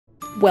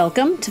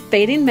Welcome to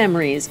Fading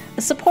Memories,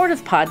 a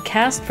supportive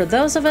podcast for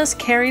those of us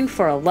caring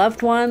for a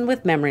loved one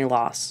with memory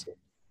loss.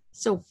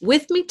 So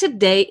with me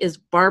today is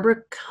Barbara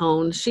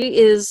Cohn. She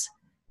is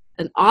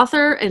an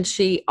author and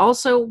she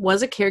also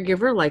was a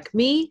caregiver like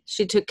me.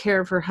 She took care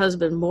of her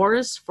husband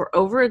Morris for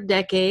over a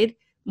decade.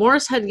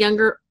 Morris had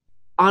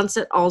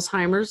younger-onset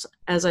Alzheimer's,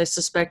 as I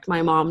suspect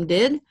my mom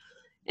did.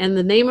 And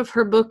the name of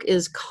her book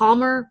is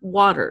Calmer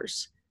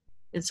Waters.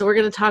 And so we're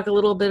going to talk a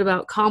little bit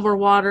about Calmer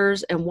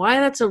Waters and why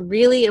that's a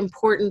really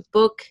important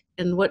book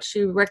and what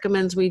she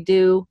recommends we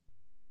do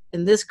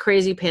in this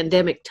crazy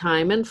pandemic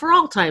time and for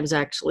all times,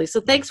 actually.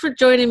 So thanks for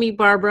joining me,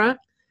 Barbara.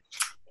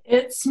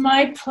 It's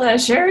my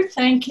pleasure.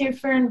 Thank you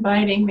for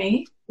inviting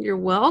me. You're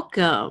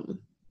welcome.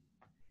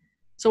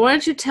 So why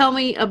don't you tell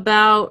me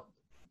about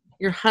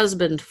your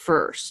husband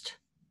first?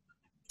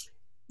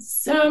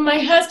 So my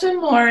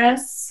husband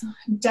Morris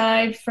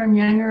died from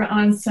younger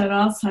onset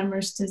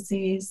Alzheimer's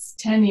disease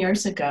 10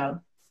 years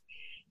ago.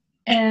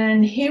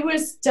 And he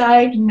was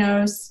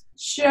diagnosed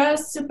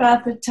just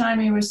about the time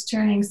he was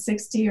turning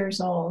 60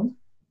 years old.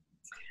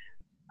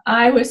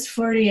 I was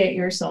 48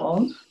 years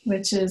old,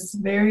 which is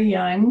very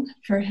young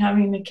for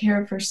having to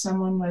care for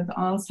someone with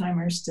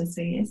Alzheimer's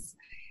disease.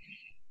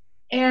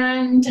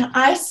 And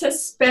I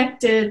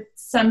suspected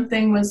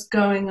something was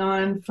going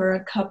on for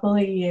a couple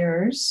of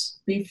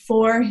years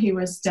before he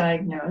was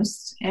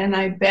diagnosed, and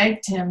I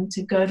begged him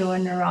to go to a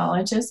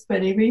neurologist,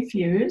 but he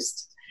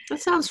refused.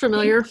 That sounds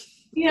familiar.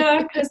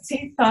 Yeah, because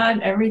he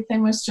thought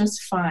everything was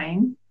just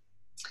fine.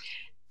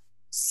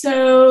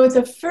 So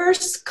the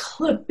first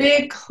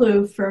big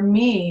clue for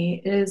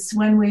me is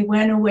when we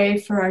went away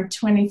for our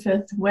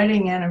 25th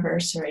wedding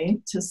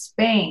anniversary to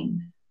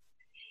Spain.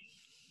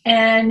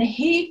 And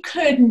he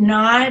could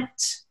not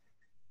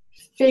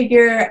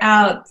figure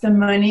out the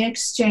money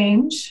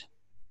exchange.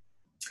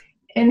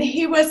 And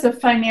he was a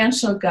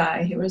financial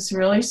guy. He was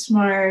really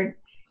smart.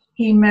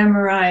 He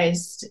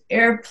memorized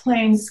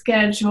airplane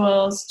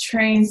schedules,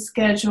 train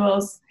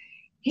schedules.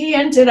 He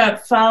ended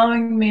up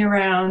following me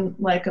around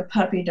like a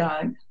puppy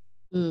dog.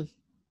 So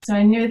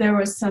I knew there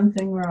was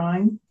something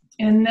wrong.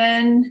 And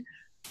then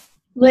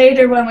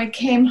later when we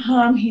came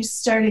home, he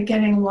started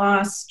getting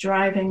lost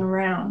driving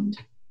around.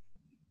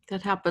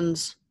 That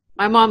happens.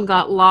 My mom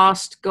got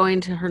lost going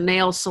to her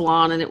nail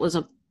salon, and it was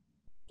it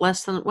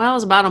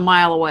was about a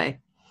mile away.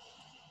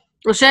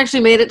 Well, she actually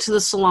made it to the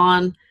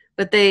salon,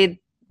 but they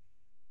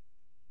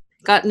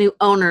got new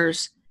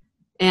owners,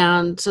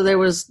 and so there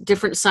was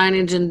different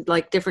signage and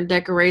like different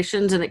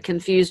decorations, and it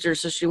confused her,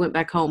 so she went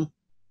back home.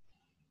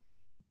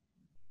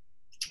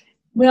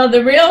 Well,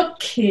 the real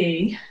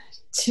key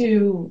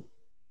to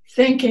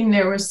thinking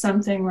there was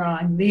something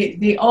wrong,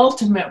 the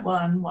ultimate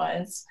one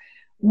was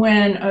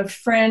when a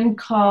friend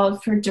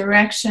called for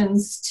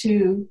directions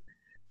to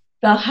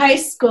the high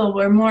school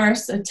where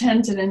Morris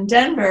attended in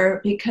Denver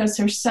because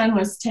her son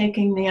was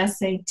taking the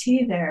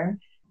SAT there.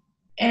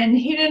 And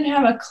he didn't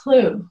have a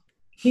clue.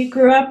 He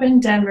grew up in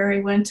Denver.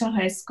 He went to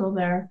high school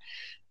there.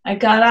 I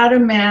got out a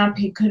map.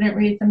 He couldn't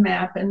read the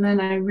map. And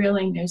then I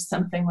really knew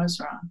something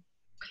was wrong.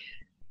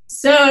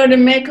 So to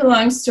make a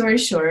long story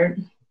short,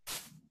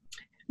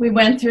 we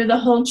went through the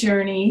whole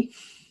journey,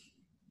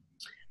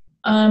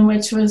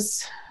 which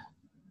was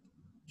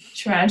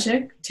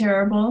tragic,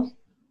 terrible.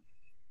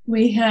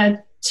 We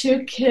had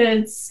 2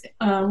 kids,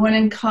 one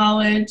in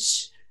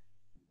college.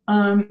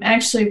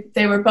 Actually,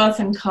 they were both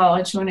in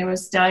college when he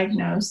was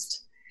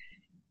diagnosed.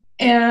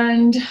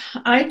 And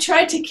I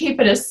tried to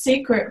keep it a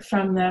secret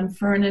from them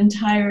for an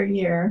entire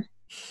year,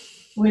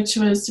 which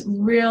was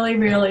really,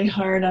 really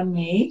hard on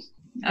me.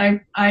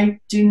 I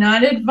do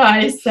not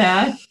advise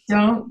that.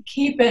 Don't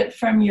keep it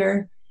from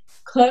your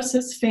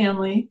closest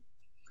family.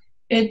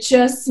 It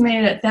just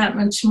made it that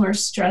much more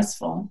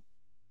stressful.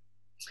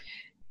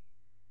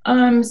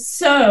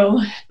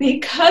 So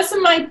because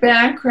of my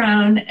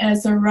background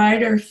as a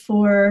writer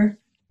for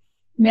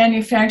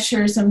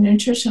manufacturers of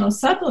nutritional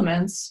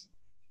supplements,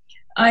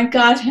 I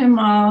got him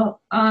on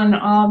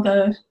all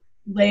the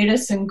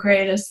latest and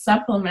greatest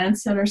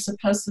supplements that are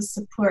supposed to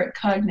support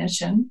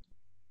cognition.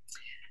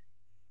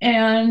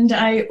 And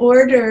I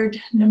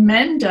ordered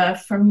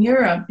Namenda from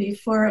Europe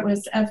before it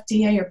was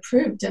FDA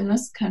approved in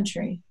this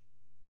country.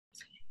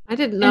 I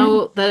didn't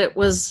know that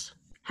it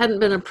hadn't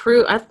been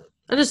approved.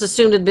 I just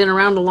assumed it'd been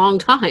around a long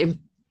time.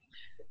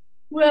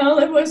 Well,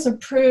 it was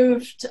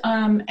approved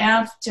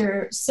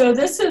after, so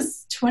this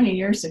is 20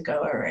 years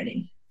ago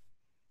already,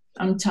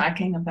 I'm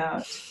talking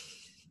about.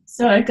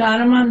 So I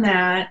got him on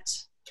that.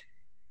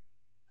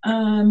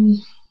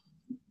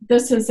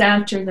 This is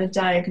after the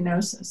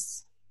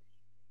diagnosis.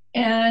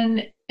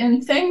 And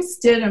things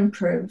did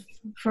improve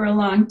for a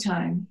long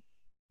time.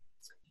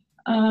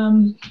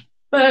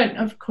 But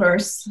of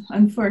course,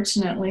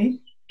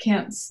 unfortunately,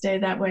 can't stay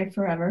that way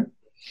forever.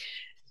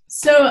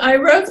 So I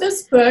wrote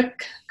this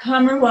book,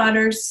 Calmer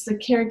Waters, The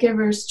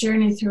Caregiver's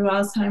Journey Through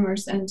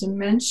Alzheimer's and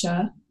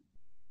Dementia,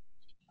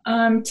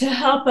 to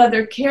help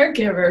other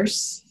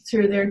caregivers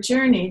through their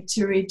journey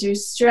to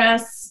reduce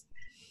stress,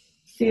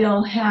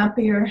 feel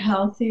happier,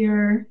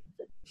 healthier,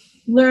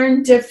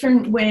 learn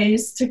different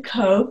ways to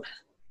cope.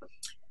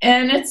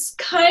 And it's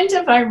kind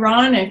of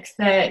ironic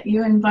that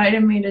you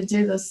invited me to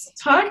do this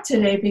talk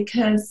today,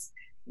 because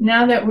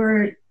now that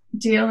we're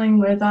dealing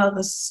with all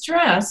the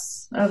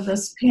stress of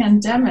this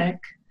pandemic,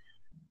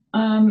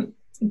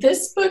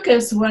 this book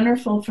is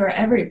wonderful for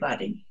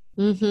everybody.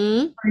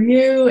 Mm-hmm. For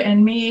you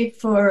and me,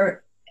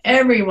 for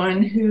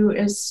everyone who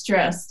is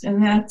stressed.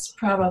 And that's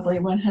probably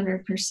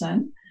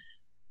 100%,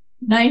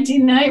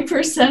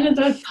 99% of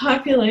the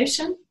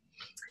population.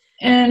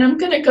 And I'm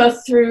going to go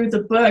through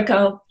the book.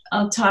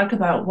 I'll talk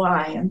about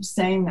why I'm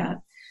saying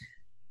that.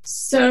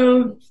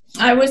 So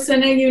I was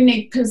in a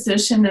unique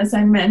position, as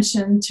I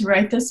mentioned, to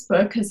write this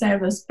book because I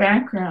have this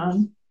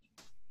background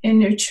in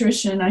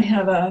nutrition. I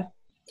have a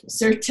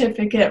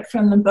certificate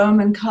from the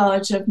Bowman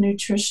College of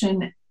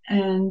Nutrition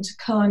and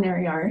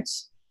Culinary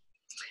Arts.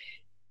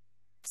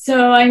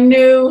 So I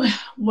knew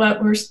what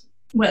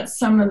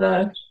some of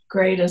the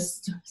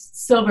greatest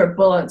silver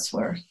bullets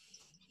were.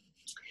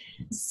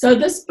 So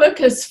this book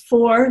is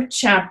 4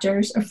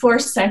 chapters, or 4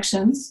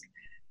 sections.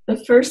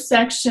 The first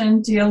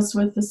section deals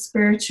with the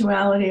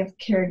spirituality of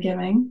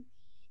caregiving.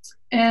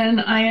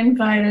 And I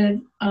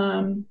invited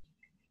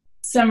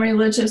some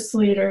religious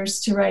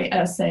leaders to write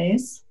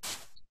essays.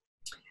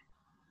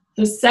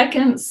 The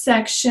second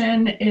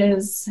section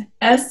is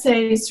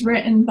essays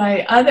written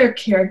by other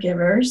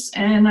caregivers.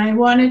 And I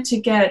wanted to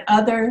get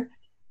other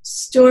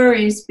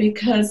stories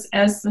because,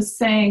 as the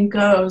saying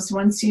goes,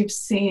 once you've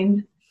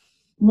seen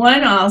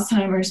one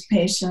Alzheimer's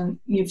patient,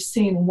 you've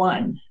seen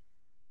one.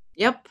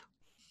 Yep.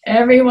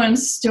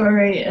 Everyone's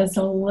story is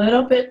a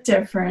little bit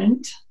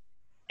different,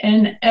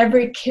 and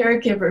every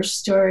caregiver's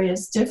story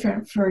is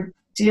different for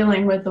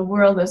dealing with a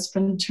world that's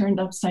been turned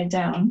upside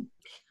down.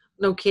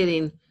 No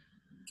kidding.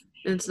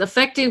 It's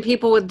affecting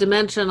people with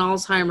dementia and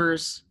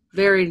Alzheimer's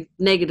very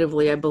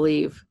negatively, I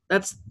believe.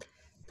 That's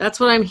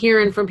what I'm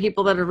hearing from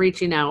people that are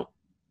reaching out.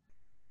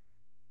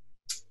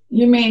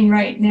 You mean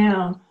right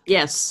now?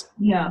 Yes.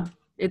 Yeah.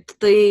 It's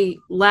the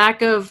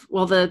lack of,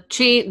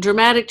 the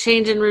dramatic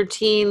change in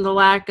routine, the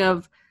lack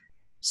of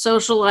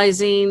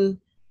socializing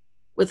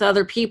with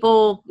other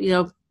people. You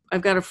know,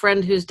 I've got a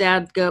friend whose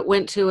dad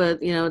went to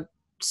a,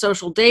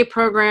 social day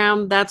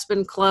program that's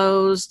been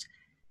closed,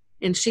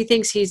 and she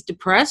thinks he's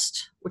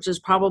depressed, which is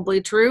probably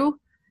true.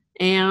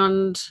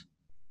 And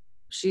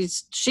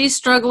she's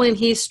struggling,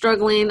 he's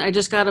struggling. I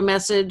just got a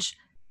message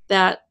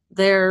that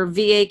their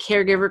VA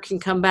caregiver can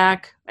come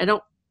back.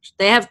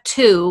 They have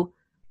 2.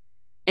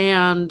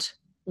 And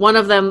one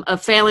of them, a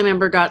family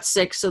member, got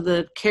sick, so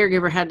the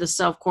caregiver had to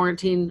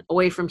self-quarantine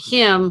away from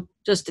him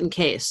just in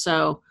case.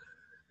 So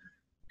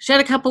she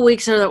had a couple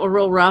weeks there that were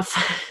real rough,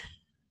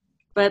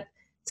 but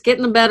it's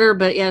getting better.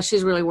 But yeah,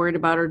 she's really worried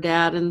about her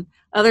dad. And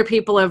other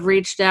people have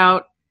reached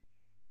out,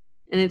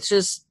 and it's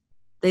just,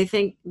 they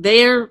think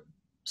they're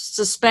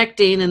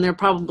suspecting, and they're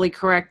probably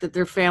correct, that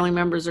their family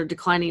members are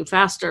declining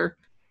faster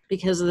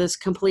because of this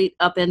complete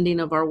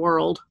upending of our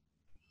world.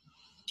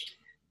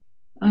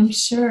 I'm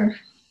sure.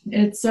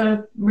 It's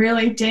a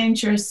really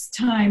dangerous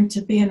time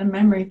to be in a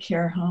memory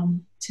care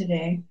home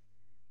today.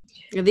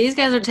 These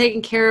guys are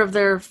taking care of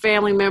their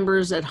family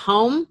members at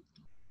home.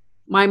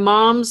 My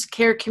mom's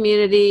care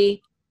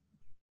community,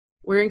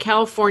 we're in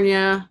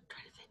California,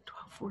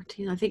 12,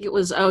 14, I think it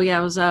was,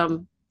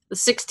 the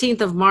 16th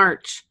of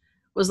March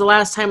was the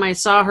last time I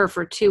saw her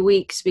for 2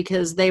 weeks,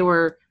 because they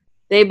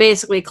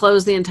basically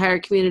closed the entire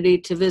community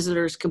to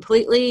visitors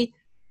completely.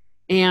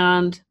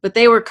 But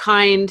they were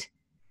kind.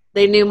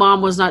 They knew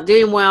Mom was not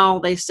doing well.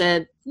 They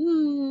said,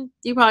 you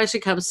probably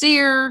should come see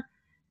her.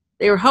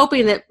 They were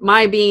hoping that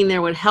my being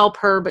there would help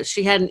her, but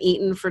she hadn't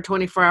eaten for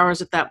 24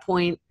 hours at that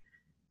point.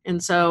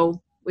 And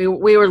so we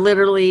were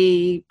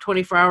literally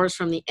 24 hours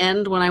from the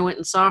end when I went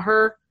and saw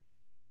her.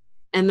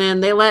 And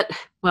then they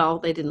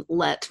didn't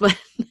let, but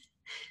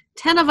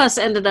 10 of us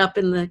ended up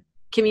in the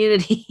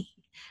community,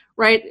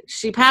 right?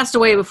 She passed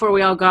away before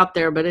we all got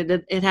there, but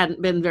it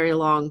hadn't been very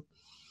long.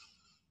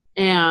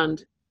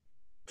 And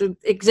the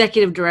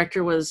executive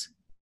director was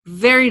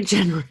very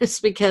generous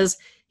because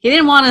he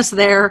didn't want us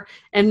there,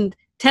 and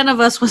 10 of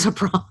us was a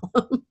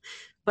problem.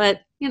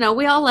 But,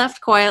 we all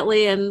left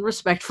quietly and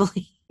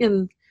respectfully.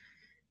 And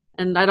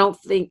I don't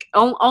think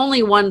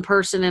only one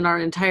person in our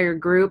entire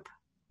group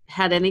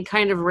had any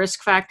kind of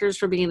risk factors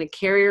for being a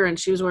carrier, and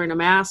she was wearing a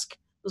mask.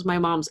 It was my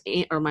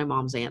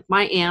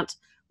aunt,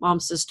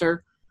 mom's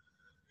sister.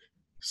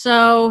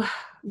 So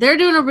they're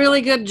doing a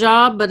really good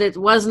job, but it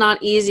was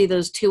not easy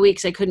those 2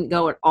 weeks. I couldn't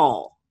go at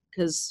all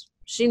because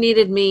she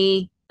needed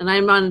me, and I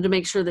wanted to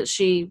make sure that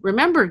she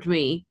remembered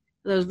me.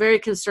 I was very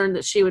concerned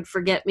that she would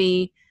forget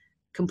me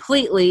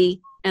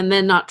completely and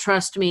then not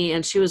trust me,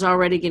 and she was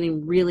already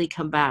getting really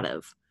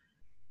combative.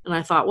 And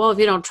I thought, well, if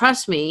you don't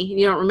trust me,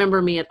 you don't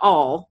remember me at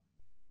all,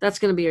 that's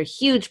going to be a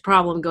huge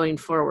problem going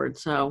forward.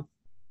 So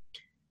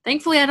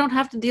thankfully, I don't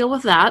have to deal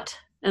with that.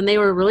 And they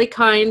were really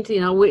kind.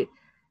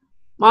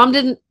 Mom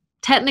didn't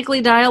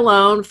technically die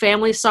alone.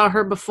 Family saw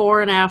her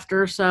before and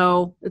after.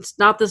 So it's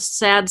not the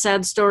sad,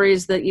 sad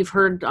stories that you've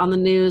heard on the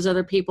news,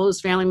 other people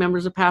whose family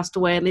members have passed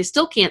away and they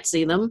still can't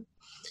see them.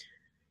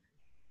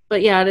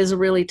 But yeah, it is a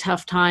really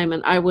tough time,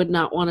 and I would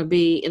not want to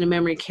be in a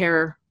memory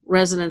care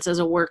residence as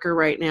a worker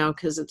right now,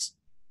 because it's,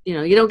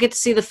 you don't get to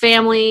see the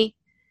family.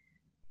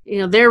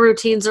 Their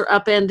routines are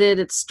upended.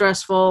 It's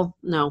stressful.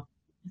 No,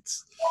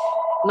 it's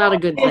not a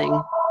good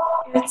thing.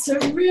 It's a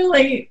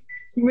really,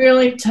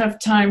 really tough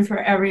time for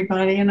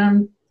everybody, and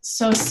I'm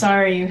so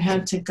sorry you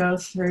had to go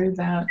through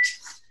that.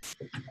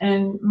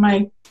 And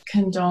my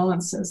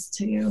condolences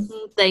to you.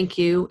 Thank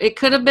you. It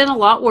could have been a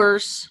lot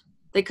worse.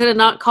 They could have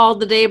not called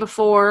the day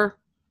before.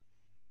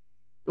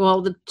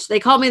 Well, they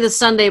called me the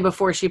Sunday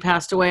before she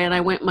passed away, and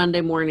I went Monday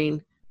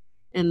morning.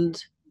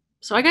 And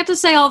so I got to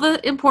say all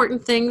the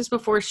important things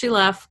before she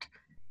left.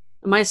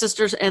 My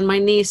sisters and my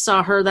niece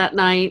saw her that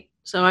night,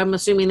 so I'm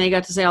assuming they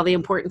got to say all the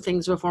important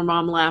things before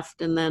Mom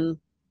left. And then,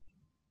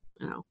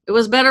 it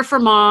was better for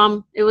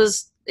Mom. It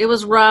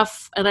was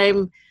rough, and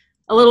I'm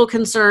a little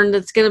concerned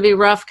it's going to be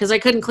rough because I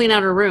couldn't clean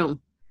out her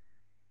room.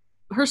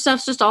 Her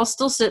stuff's just all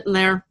still sitting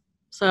there.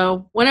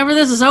 So whenever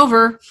this is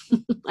over,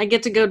 I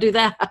get to go do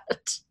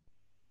that.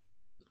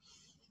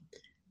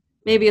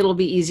 Maybe it'll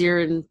be easier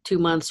in 2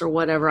 months or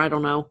whatever. I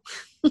don't know.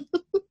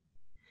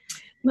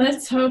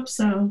 Let's hope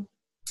so.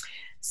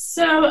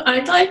 So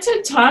I'd like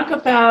to talk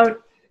about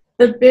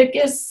the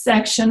biggest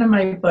section of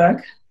my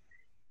book.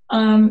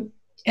 And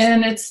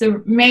it's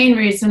the main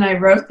reason I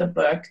wrote the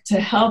book,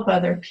 to help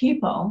other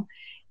people.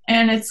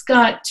 And it's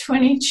got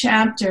 20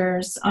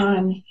 chapters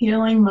on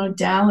healing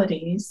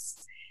modalities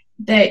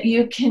that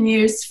you can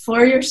use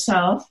for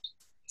yourself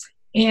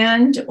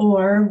and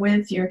or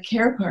with your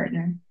care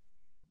partner.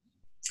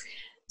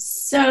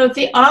 So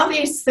all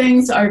these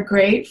things are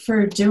great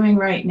for doing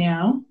right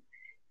now.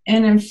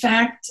 And in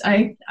fact,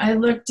 I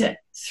looked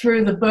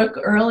through the book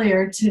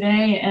earlier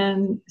today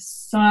and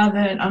saw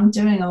that I'm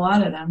doing a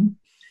lot of them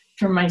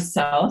for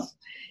myself.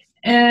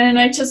 And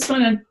I just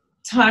want to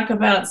talk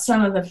about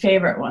some of the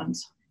favorite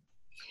ones.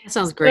 That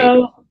sounds great.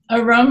 So,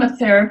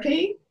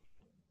 aromatherapy.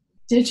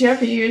 Did you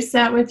ever use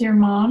that with your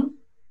mom?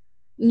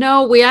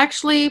 No,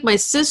 my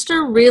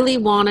sister really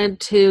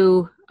wanted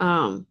to,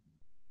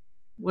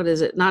 what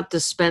is it? Not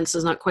dispense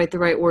is not quite the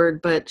right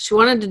word, but she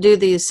wanted to do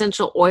the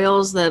essential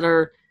oils that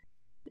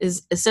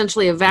is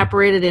essentially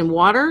evaporated in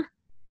water.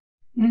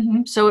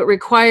 Mm-hmm. So it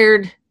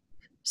required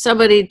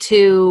somebody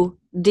to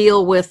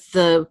deal with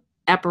the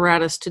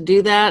apparatus to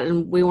do that,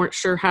 and we weren't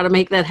sure how to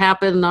make that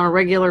happen on a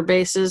regular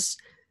basis,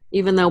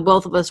 even though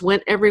both of us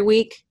went every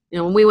week.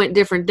 When we went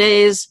different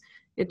days,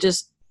 it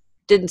just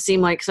didn't seem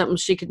like something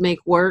she could make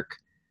work.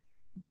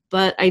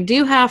 But I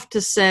do have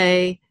to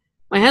say,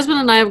 my husband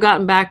and I have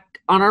gotten back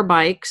on our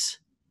bikes.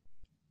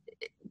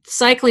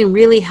 Cycling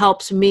really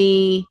helps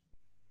me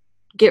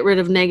get rid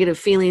of negative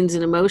feelings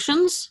and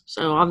emotions.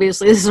 So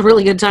obviously this is a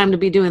really good time to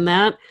be doing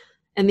that.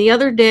 And the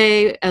other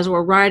day, as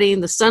we're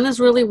riding, the sun is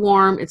really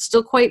warm. It's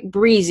still quite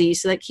breezy,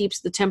 so that keeps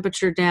the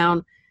temperature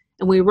down.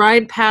 And we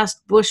ride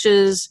past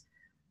bushes,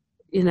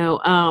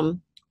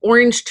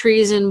 orange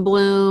trees in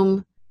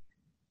bloom,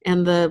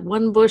 and the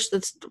one bush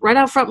that's right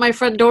out front my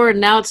front door,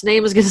 and now its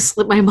name is going to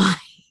slip my mind.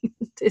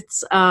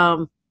 It's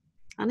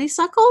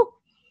honeysuckle?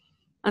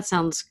 That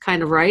sounds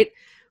kind of right.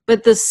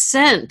 But the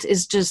scent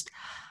is just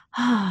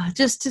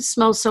it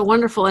smells so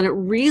wonderful. And it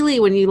really,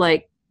 when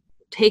you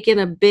take in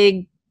a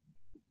big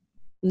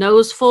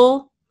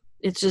noseful,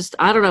 it's just,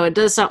 I don't know, it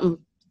does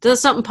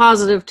something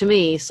positive to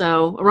me.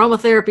 So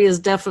aromatherapy is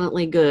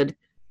definitely good.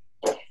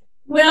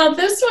 Well,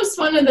 this was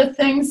one of the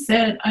things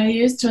that I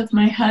used with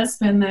my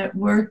husband that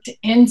worked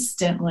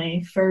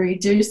instantly for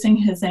reducing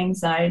his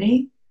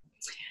anxiety.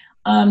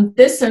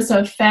 This is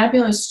a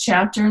fabulous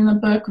chapter in the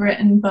book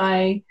written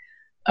by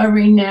a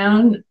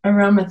renowned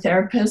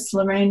aromatherapist,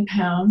 Lorraine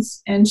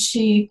Pounds, and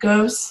she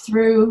goes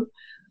through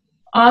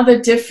all the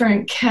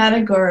different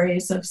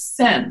categories of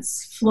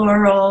scents,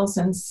 florals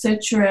and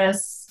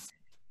citrus,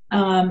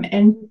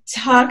 and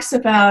talks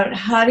about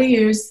how to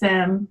use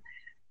them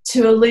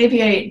to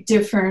alleviate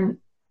different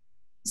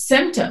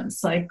symptoms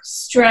like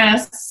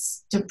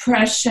stress,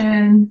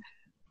 depression,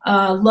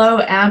 low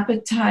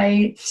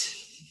appetite,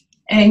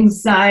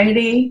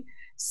 anxiety.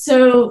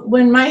 So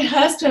when my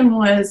husband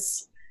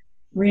was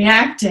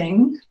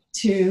reacting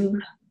to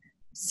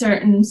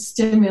certain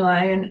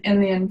stimuli in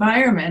the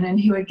environment and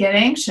he would get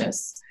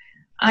anxious,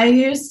 I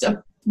used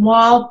a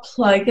wall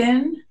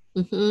plug-in.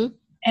 Mm-hmm.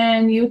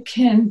 And you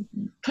can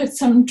put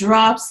some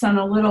drops on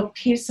a little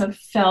piece of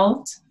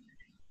felt,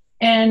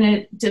 and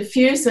it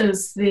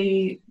diffuses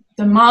the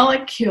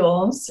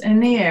molecules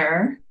in the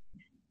air,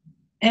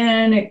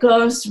 and it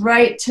goes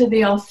right to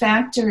the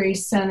olfactory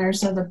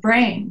centers of the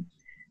brain,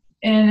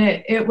 and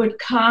it would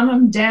calm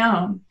them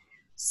down.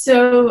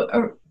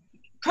 So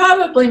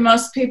probably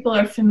most people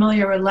are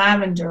familiar with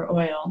lavender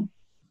oil.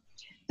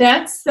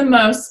 That's the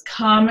most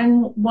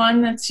common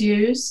one that's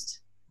used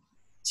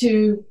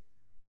to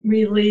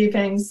relieve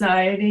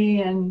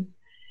anxiety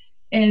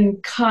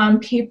and calm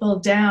people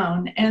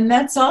down. And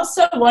that's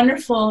also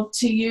wonderful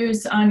to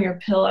use on your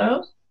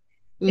pillow.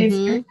 Mm-hmm. If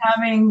you're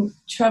having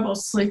trouble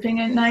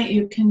sleeping at night,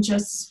 you can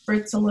just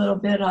spritz a little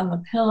bit on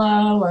the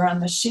pillow or on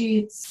the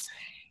sheets.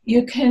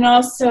 You can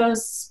also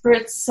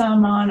spritz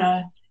some on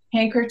a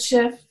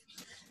handkerchief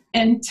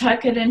and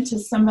tuck it into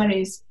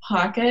somebody's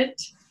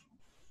pocket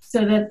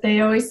so that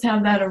they always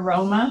have that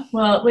aroma,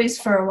 well, at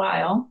least for a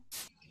while.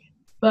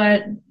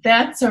 But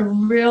that's a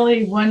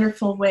really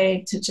wonderful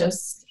way to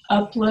just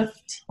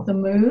uplift the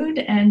mood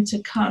and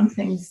to calm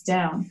things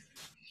down.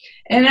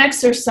 And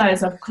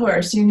exercise, of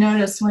course. You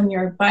notice when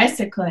you're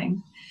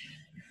bicycling,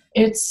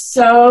 it's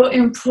so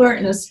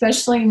important,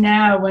 especially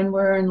now when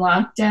we're in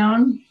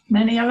lockdown,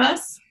 many of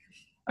us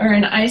are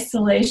in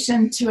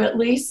isolation, to at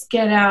least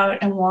get out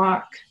and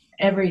walk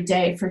every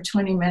day for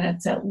 20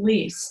 minutes at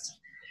least,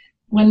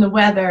 when the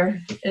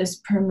weather is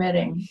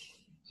permitting.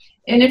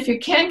 And if you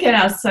can't get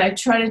outside,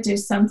 try to do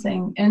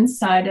something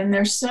inside. And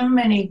there's so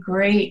many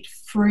great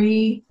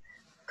free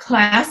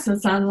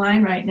classes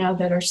online right now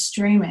that are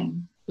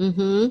streaming.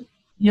 Mm-hmm.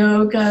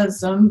 Yoga,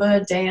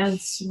 Zumba,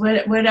 dance,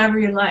 whatever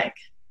you like.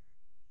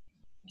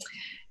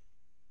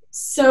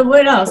 So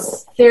what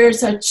else?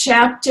 There's a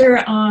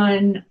chapter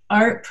on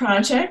art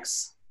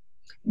projects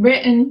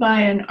written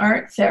by an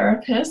art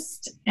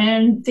therapist.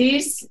 And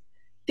these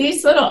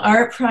little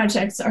art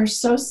projects are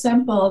so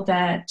simple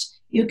that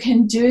you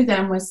can do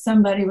them with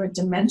somebody with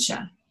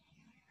dementia.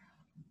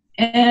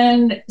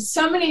 And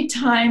so many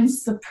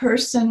times the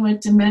person with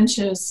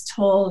dementia is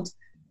told,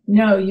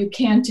 no, you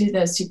can't do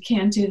this, you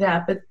can't do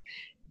that. But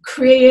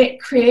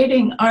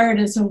creating art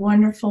is a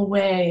wonderful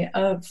way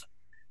of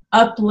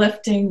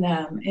uplifting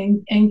them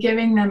and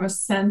giving them a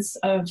sense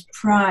of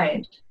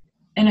pride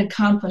and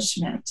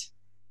accomplishment.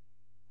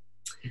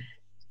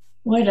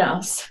 What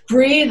else?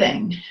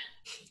 Breathing.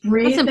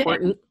 That's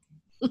important.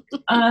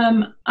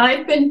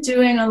 I've been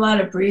doing a lot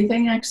of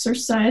breathing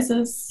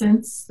exercises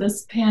since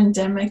this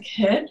pandemic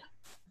hit.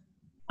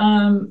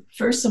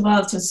 First of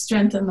all, to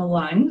strengthen the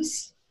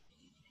lungs.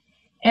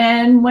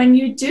 And when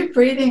you do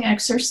breathing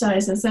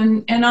exercises,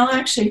 and I'll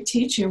actually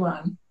teach you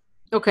one.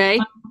 Okay.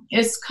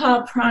 It's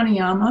called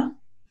pranayama,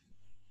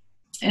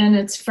 and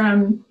it's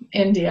from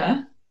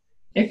India.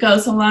 It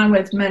goes along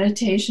with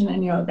meditation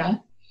and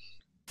yoga.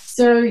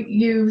 So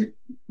you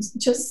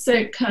just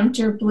sit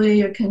comfortably.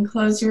 You can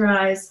close your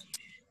eyes.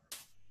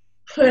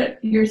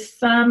 Put your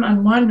thumb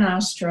on one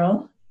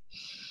nostril.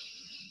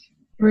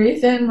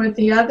 Breathe in with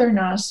the other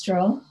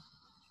nostril.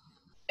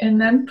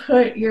 And then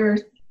put your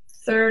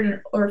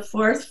third or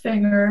fourth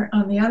finger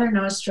on the other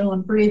nostril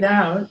and breathe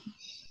out.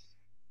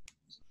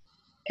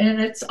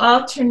 And it's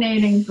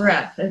alternating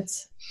breath.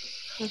 It's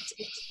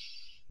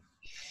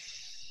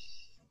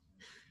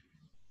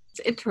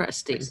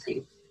interesting.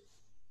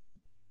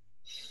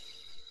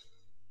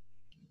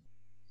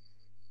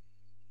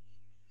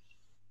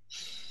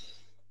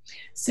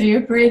 So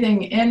you're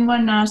breathing in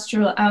one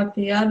nostril, out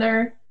the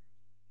other,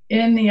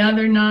 in the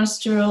other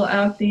nostril,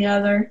 out the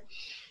other.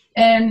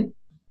 And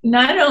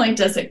not only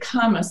does it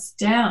calm us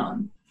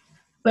down,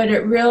 but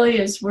it really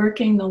is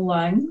working the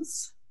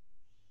lungs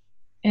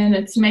and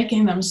it's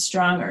making them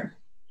stronger.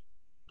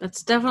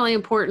 That's definitely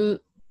important,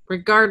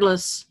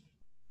 regardless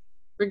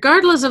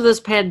of this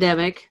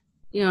pandemic.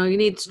 You know, you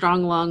need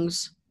strong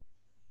lungs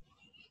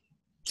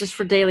just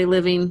for daily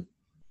living.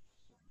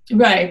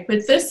 Right,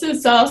 but this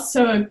is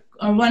also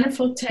a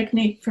wonderful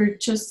technique for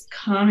just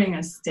calming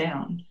us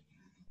down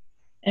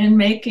and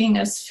making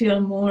us feel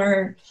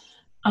more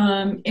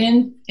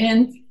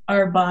in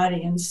our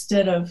body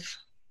instead of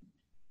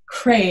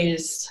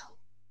crazed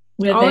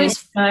with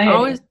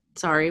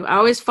anxiety. I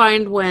always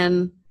find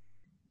when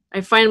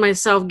I find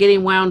myself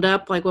getting wound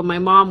up, like when my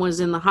mom was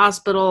in the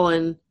hospital,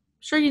 and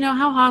sure, you know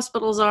how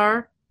hospitals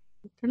are.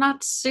 They're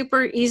not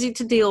super easy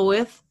to deal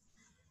with.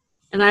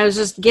 And I was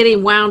just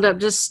getting wound up,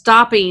 just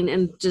stopping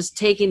and just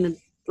taking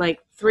like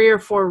 3 or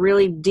 4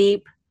 really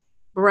deep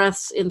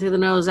breaths in through the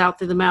nose, out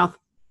through the mouth.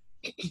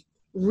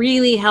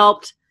 Really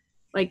helped,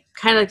 like,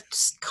 kind of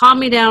calm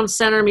me down,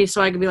 center me,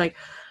 so I could be like,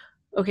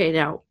 okay,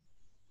 now,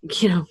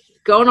 you know,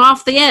 going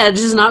off the edge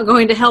is not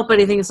going to help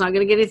anything. It's not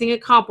going to get anything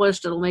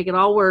accomplished. It'll make it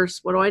all worse.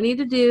 What do I need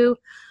to do?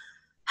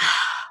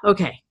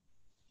 Okay.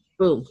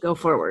 Boom. Go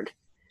forward.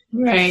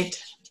 Right.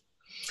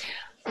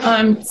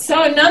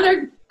 So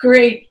another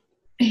great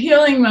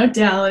healing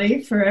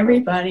modality for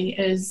everybody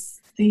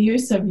is the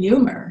use of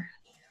humor.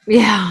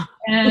 Yeah.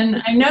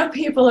 And I know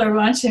people are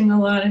watching a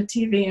lot of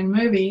TV and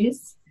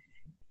movies,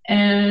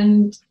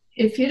 and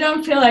if you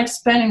don't feel like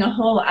spending a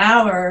whole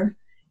hour,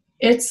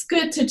 it's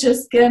good to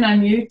just get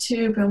on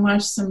YouTube and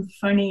watch some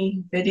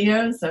funny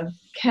videos of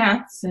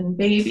cats and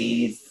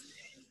babies,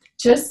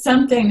 just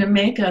something to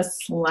make us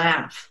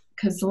laugh,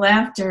 because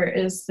laughter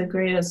is the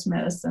greatest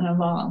medicine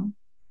of all.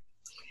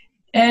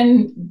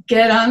 And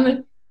get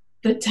on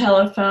the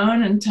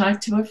telephone and talk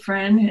to a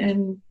friend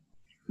and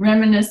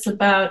reminisce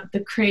about the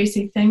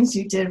crazy things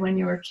you did when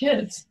you were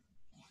kids.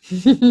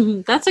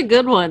 That's a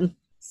good one.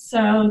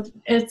 So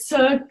it's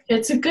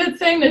a good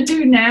thing to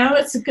do now.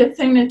 It's a good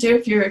thing to do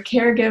if you're a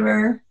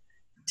caregiver,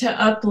 to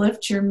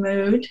uplift your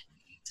mood.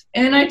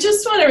 And I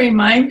just want to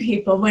remind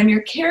people, when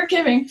you're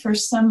caregiving for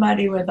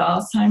somebody with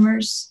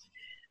Alzheimer's,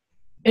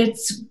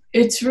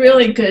 it's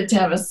really good to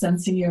have a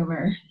sense of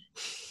humor.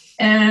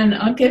 And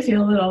I'll give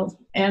you a little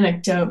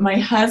anecdote. My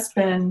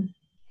husband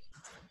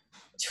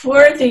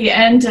toward the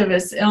end of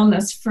his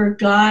illness,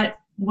 forgot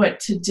what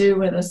to do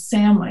with a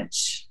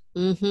sandwich.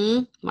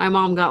 Mm-hmm. My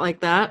mom got like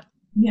that.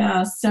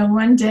 Yeah, so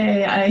one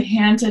day I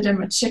handed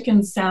him a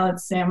chicken salad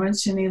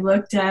sandwich, and he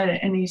looked at it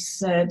and he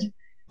said,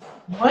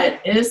 "What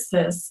is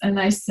this?" And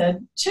I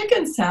said,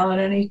 "Chicken salad."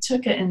 And he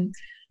took it and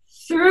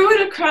threw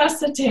it across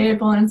the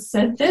table and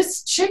said,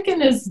 "This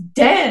chicken is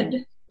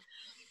dead."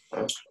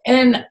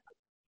 And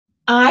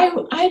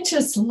I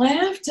just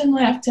laughed and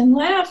laughed and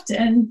laughed,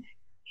 and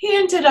he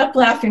ended up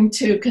laughing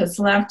too, because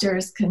laughter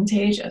is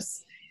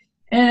contagious.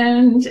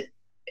 And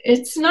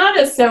it's not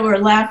as though we're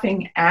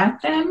laughing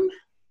at them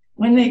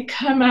when they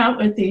come out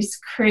with these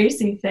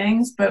crazy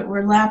things, but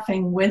we're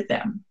laughing with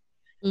them.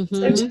 Mm-hmm.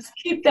 So just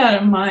keep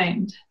that in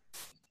mind.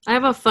 I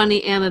have a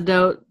funny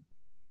anecdote.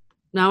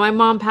 Now, my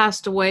mom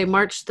passed away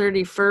March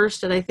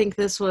 31st, and I think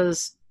this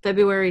was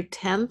February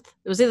 10th.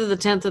 It was either the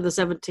 10th or the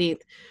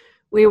 17th.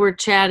 We were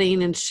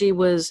chatting, and she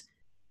was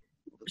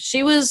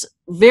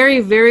very,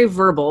 very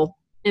verbal,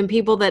 and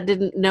people that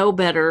didn't know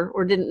better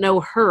or didn't know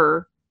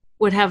her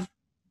would have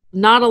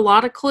not a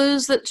lot of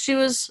clues that she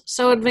was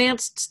so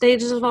advanced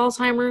stages of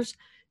Alzheimer's,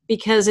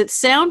 because it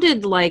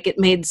sounded like it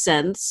made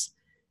sense,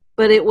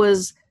 but it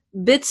was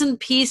bits and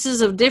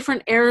pieces of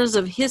different eras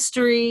of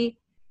history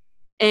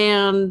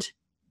and,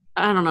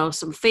 I don't know,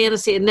 some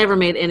fantasy. It never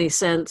made any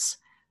sense.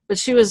 But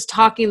she was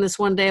talking this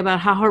one day about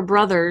how her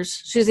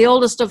brothers, she's the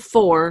oldest of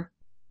four.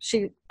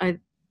 I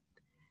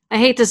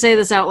hate to say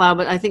this out loud,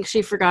 but I think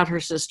she forgot her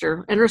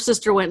sister, and her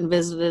sister went and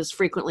visited as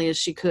frequently as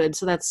she could.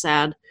 So that's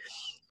sad.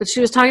 But she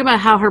was talking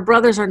about how her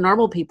brothers are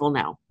normal people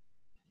now.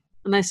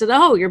 And I said,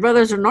 "Oh, your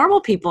brothers are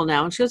normal people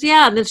now?" And she goes,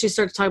 "Yeah." And then she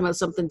starts talking about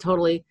something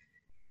totally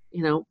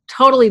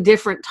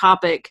different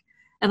topic.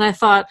 And I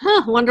thought,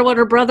 wonder what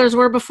her brothers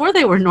were before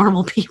they were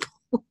normal people.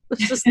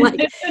 It's just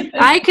like,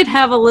 I could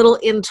have a little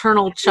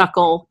internal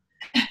chuckle,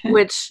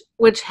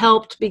 which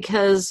helped,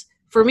 because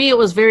for me, it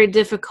was very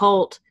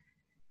difficult.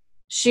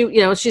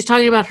 She's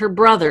talking about her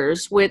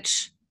brothers,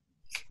 which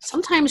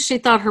sometimes she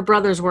thought her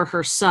brothers were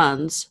her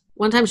sons.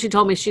 One time she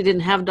told me she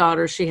didn't have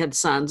daughters, she had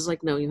sons.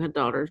 Like, no, you had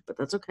daughters, but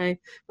that's okay. I'm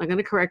not going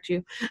to correct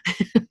you.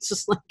 It's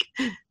just like,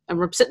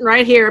 I'm sitting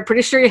right here. I'm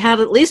pretty sure you had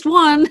at least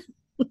one.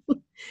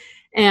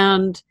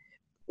 And,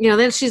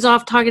 then she's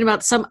off talking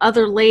about some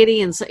other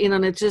lady. And, so,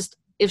 and it just,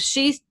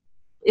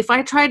 if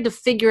I tried to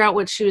figure out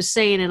what she was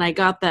saying and I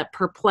got that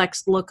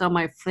perplexed look on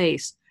my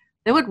face,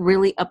 that would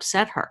really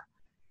upset her.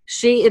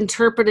 She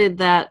interpreted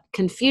that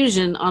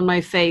confusion on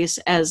my face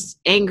as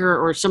anger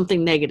or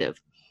something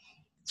negative.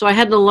 So I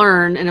had to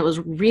learn, and it was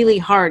really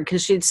hard,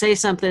 because she'd say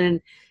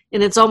something,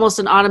 and it's almost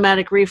an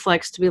automatic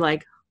reflex to be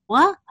like,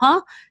 "What?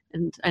 Huh?"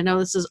 And I know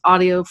this is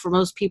audio for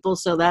most people,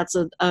 so that's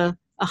a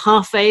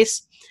huh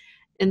face.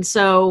 And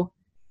so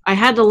I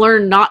had to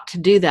learn not to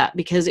do that,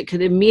 because it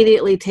could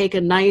immediately take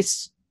a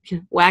nice,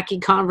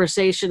 wacky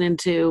conversation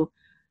into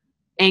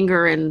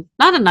anger and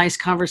not a nice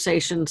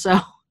conversation. So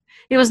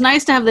it was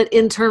nice to have that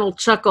internal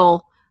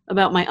chuckle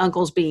about my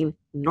uncles being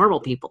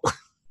normal people.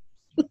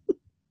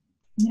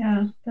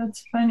 Yeah,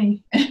 that's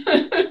funny.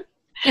 I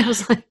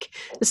was like,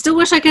 I still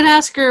wish I could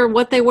ask her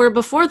what they were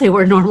before they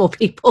were normal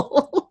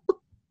people.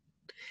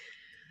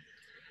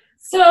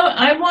 So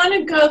I want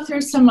to go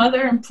through some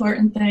other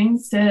important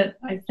things that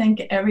I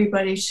think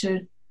everybody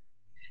should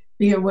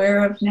be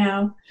aware of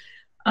now.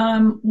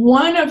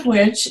 One of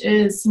which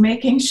is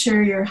making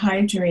sure you're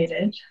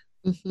hydrated.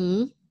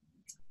 Mm-hmm.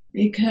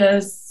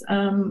 Because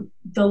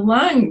the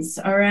lungs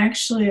are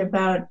actually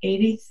about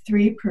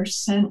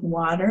 83%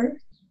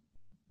 water.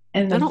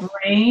 And the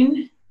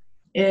brain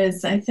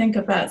is, I think,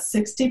 about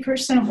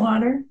 60%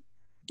 water.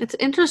 It's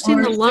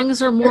interesting. The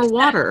lungs are more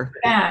water.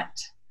 Fat.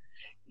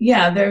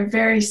 Yeah, they're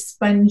very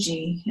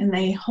spongy, and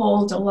they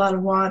hold a lot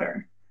of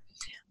water.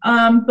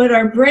 But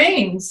our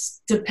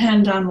brains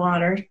depend on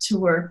water to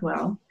work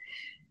well.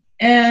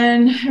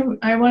 And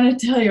I want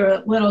to tell you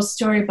a little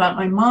story about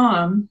my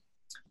mom,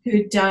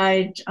 who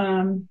died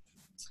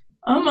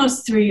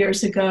almost 3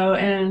 years ago.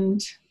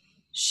 And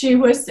she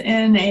was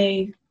in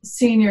a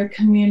senior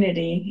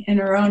community in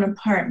her own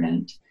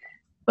apartment,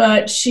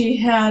 but she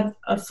had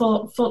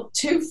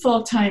two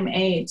full-time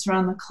aides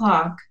around the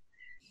clock,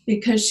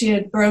 because she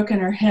had broken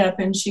her hip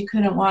and she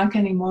couldn't walk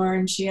anymore,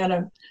 and she had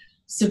a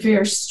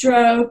severe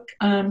stroke.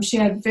 She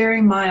had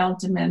very mild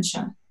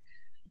dementia.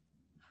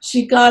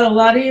 She got a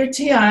lot of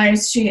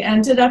UTIs. She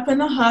ended up in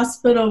the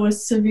hospital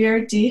with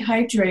severe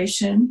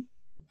dehydration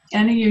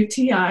and a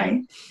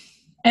UTI.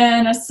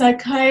 And a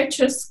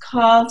psychiatrist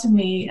called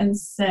me and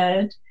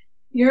said,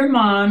 "Your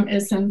mom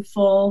is in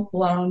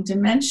full-blown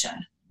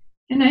dementia."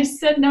 And I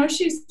said, "No,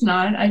 she's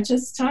not. I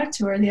just talked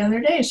to her the other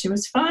day. She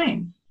was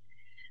fine."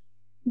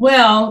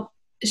 Well,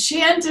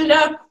 she ended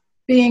up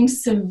being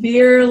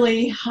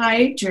severely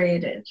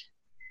hydrated.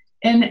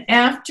 And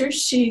after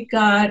she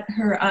got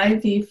her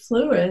IV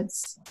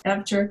fluids,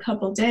 after a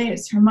couple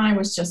days, her mind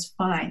was just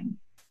fine.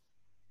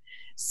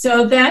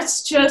 So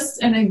that's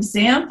just an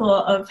example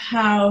of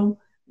how,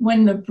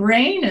 when the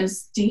brain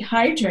is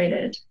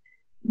dehydrated,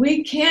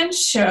 we can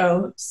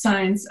show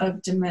signs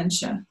of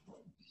dementia.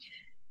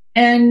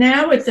 And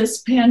now with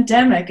this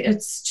pandemic,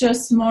 it's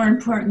just more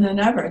important than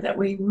ever that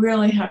we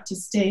really have to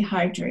stay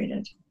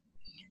hydrated.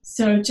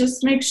 So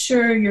just make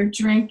sure you're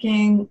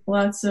drinking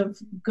lots of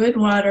good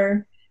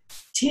water.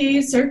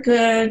 Teas are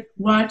good.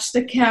 Watch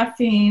the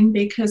caffeine,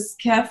 because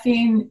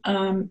caffeine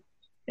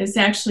is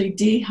actually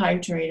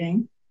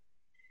dehydrating.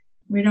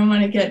 We don't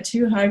want to get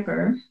too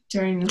hyper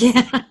during this.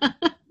 Yeah.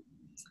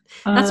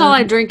 That's all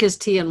I drink is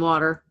tea and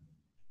water.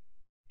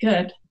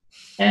 Good.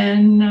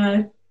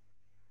 And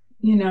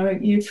you know,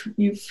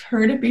 you've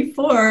heard it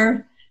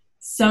before.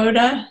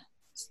 Soda,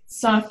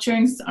 soft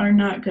drinks are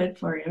not good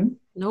for you.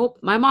 Nope.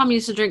 My mom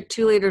used to drink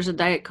 2 liters of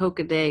Diet Coke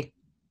a day.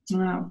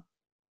 Wow.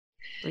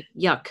 Like,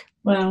 yuck.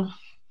 Wow.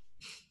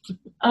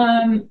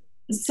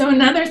 So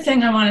another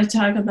thing I want to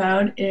talk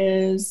about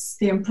is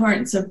the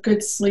importance of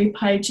good sleep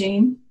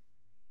hygiene.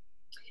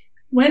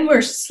 When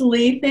we're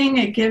sleeping,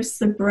 it gives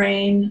the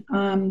brain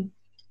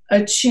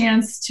a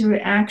chance to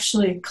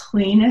actually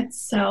clean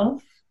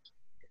itself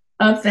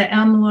of the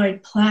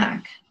amyloid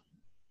plaque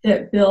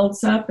that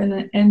builds up in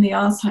the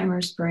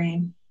Alzheimer's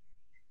brain.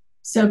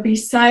 So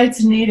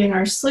besides needing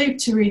our sleep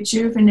to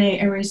rejuvenate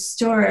and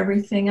restore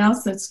everything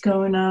else that's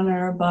going on in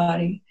our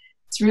body,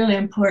 it's really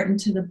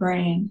important to the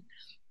brain.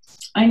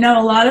 I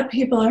know a lot of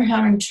people are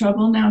having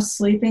trouble now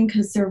sleeping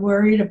because they're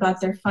worried about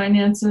their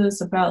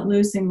finances, about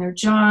losing their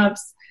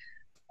jobs,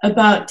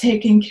 about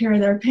taking care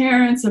of their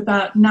parents,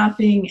 about not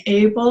being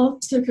able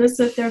to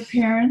visit their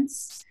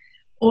parents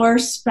or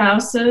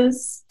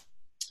spouses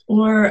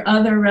or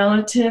other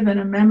relative in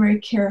a memory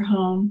care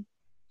home.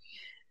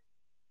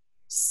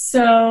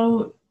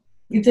 So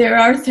there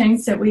are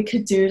things that we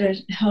could do to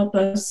help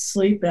us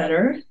sleep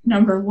better.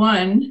 Number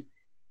one,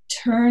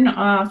 turn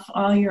off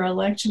all your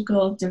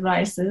electrical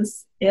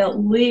devices at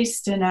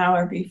least an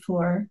hour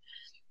before.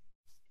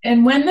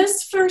 And when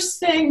this first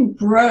thing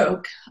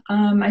broke,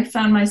 I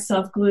found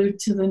myself glued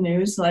to the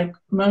news like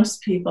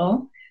most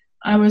people.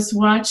 I was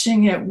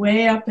watching it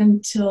way up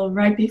until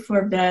right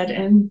before bed,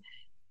 and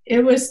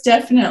it was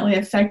definitely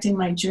affecting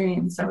my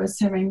dreams. I was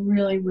having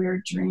really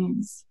weird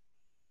dreams.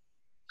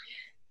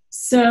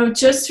 So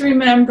just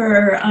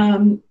remember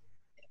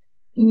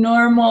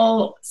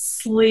normal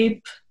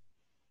sleep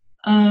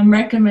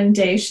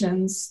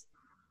recommendations.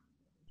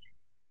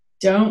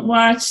 Don't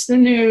watch the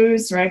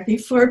news right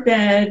before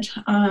bed.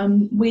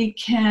 We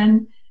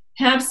can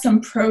have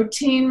some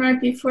protein right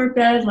before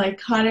bed, like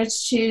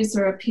cottage cheese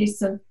or a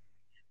piece of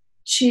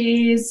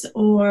cheese,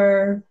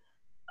 or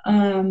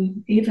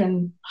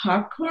even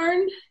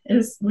popcorn,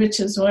 which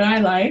is what I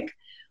like.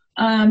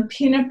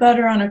 Peanut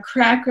butter on a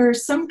cracker,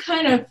 some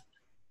kind of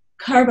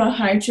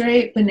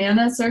carbohydrate.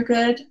 Bananas are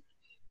good.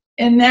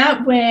 And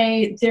that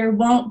way there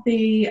won't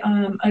be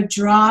a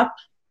drop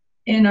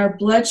in our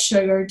blood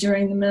sugar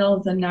during the middle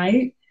of the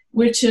night,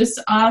 which is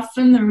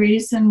often the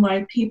reason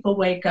why people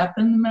wake up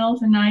in the middle of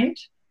the night,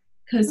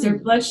 because their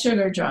blood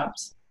sugar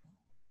drops.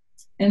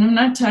 And I'm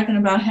not talking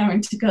about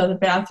having to go to the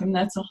bathroom.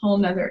 That's a whole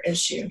nother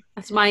issue.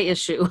 That's my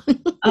issue.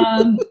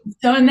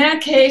 So in that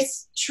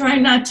case, try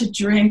not to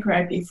drink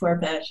right before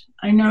bed.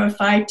 I know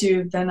if I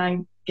do, then I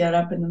get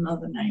up in the middle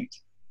of the night.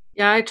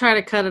 Yeah, I try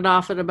to cut it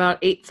off at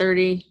about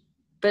 8:30,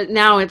 but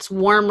now it's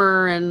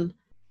warmer and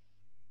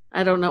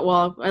I don't know.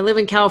 Well, I live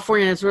in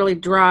California. It's really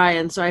dry.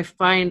 And so I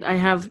find I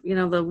have,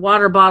 the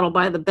water bottle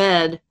by the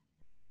bed.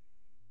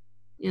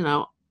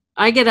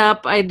 I get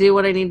up, I do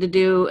what I need to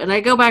do, and I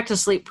go back to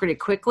sleep pretty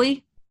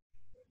quickly.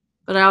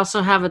 But I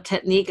also have a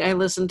technique. I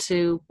listen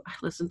to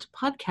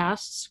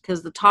podcasts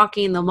because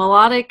the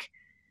melodic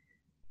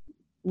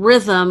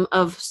rhythm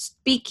of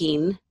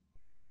speaking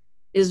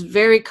is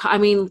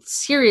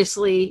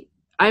seriously,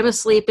 I'm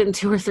asleep in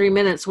 2 or 3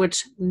 minutes,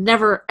 which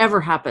never,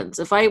 ever happens.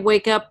 If I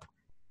wake up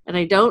and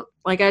I don't,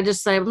 I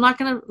just say, I'm not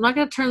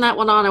gonna turn that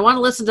one on. I want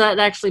to listen to that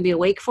and actually be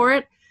awake for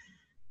it.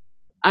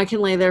 I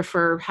can lay there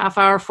for half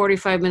hour,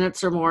 45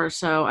 minutes or more.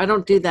 So I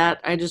don't do that.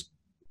 I'll just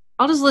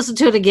listen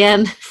to it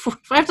again.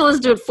 If I have to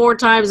listen to it 4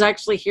 times,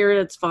 actually hear it,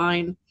 it's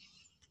fine.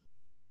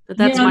 But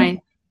that's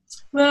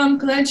Well, I'm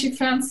glad you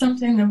found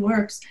something that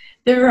works.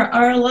 There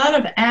are a lot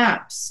of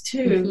apps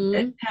too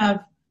that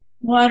have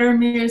water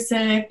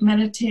music,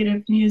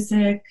 meditative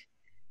music.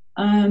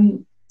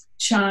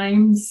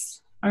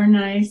 Chimes are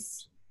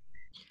nice.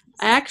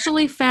 I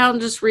actually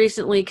found just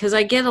recently, because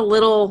I get a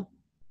little,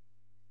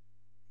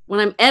 when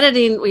I'm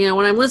editing,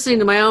 when I'm listening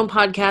to my own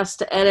podcast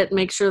to edit and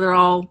make sure they're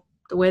all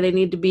the way they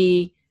need to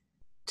be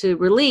to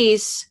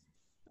release,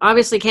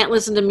 obviously can't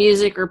listen to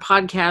music or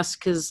podcasts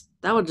because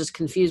that would just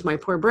confuse my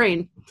poor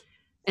brain.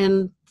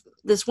 And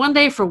this one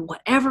day, for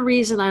whatever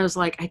reason, I was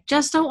like, I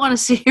just don't want to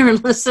sit here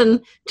and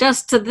listen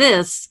just to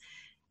this.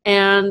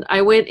 And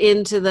I went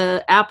into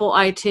the Apple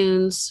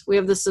iTunes. We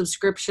have the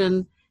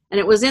subscription, and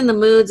it was in the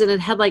moods, and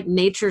it had like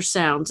nature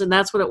sounds. And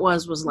that's what it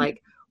was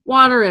like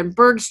water and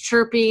birds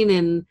chirping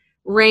and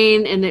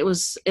rain. And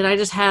I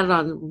just had it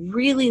on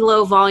really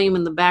low volume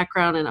in the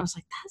background. And I was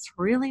like, that's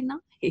really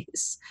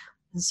nice.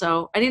 And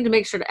so I need to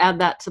make sure to add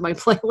that to my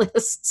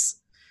playlists.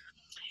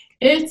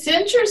 It's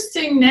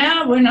interesting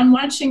now when I'm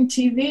watching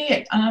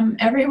TV,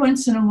 every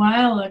once in a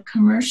while a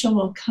commercial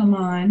will come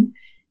on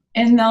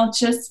and they'll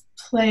just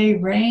play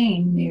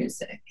rain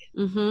music.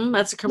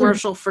 That's a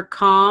commercial for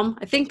Calm.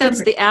 I think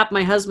that's the app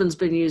my husband's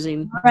been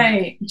using.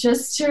 Right,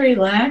 just to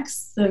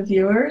relax the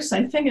viewers.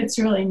 I think it's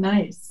really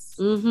nice.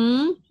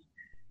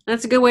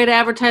 That's a good way to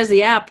advertise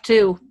the app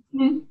too.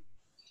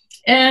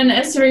 And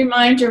as a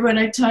reminder, what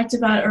I talked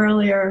about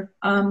earlier,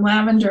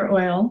 lavender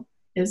oil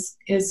is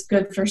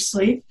good for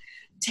sleep.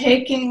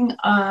 Taking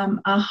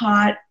a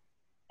hot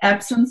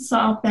Epsom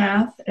salt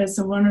bath is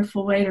a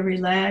wonderful way to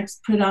relax.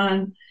 Put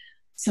on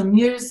some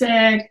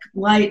music,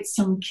 light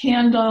some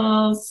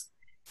candles,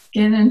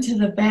 get into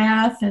the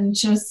bath and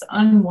just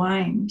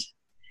unwind.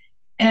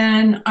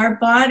 And our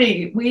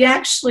body, we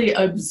actually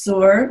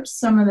absorb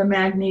some of the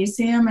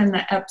magnesium in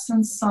the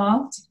Epsom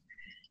salt.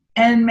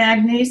 And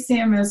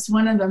magnesium is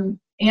one of the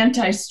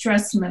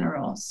anti-stress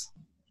minerals.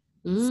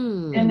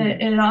 And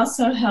it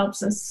also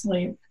helps us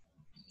sleep.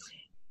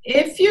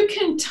 If you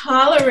can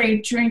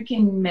tolerate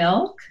drinking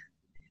milk,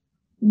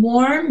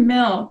 warm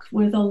milk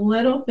with a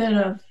little bit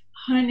of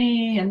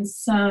honey and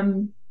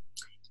some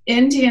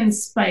Indian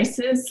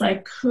spices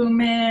like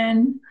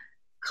cumin,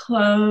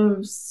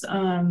 cloves,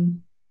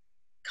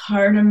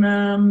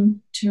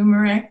 cardamom,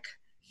 turmeric,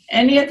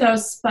 any of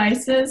those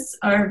spices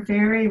are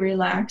very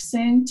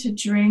relaxing to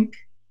drink.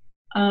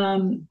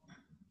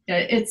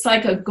 It's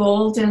like a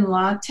golden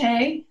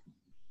latte.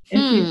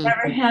 If you've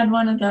ever had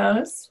one of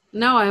those.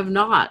 No, I have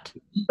not.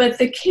 But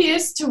the key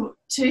is to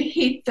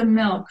heat the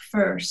milk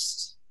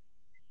first.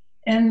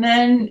 And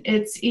then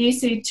it's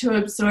easy to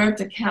absorb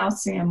the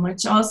calcium,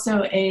 which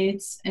also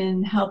aids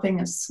in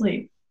helping us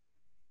sleep.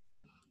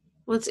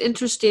 Well, it's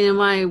interesting. In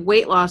my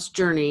weight loss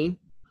journey,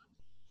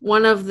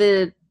 one of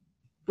the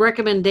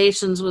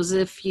recommendations was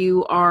if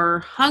you are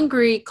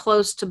hungry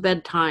close to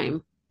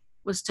bedtime,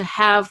 was to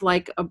have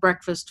like a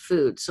breakfast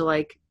food. So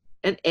like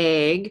an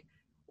egg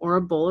or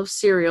a bowl of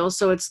cereal.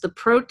 So it's the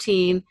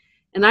protein.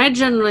 And I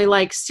generally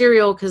like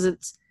cereal because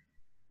it's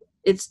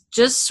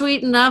just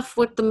sweet enough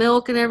with the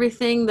milk and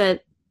everything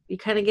that you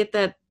kind of get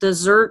that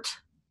dessert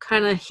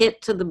kind of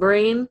hit to the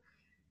brain.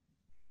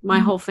 My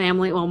whole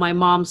family, well, my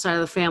mom's side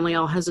of the family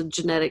all has a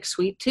genetic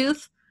sweet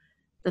tooth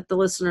that the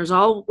listeners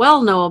all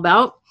well know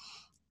about.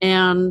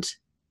 And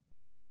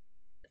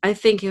I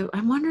think,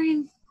 I'm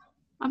wondering,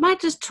 I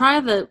might just try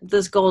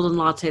this golden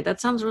latte.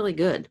 That sounds really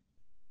good.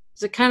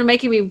 Is it kind of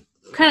making me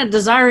kind of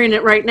desiring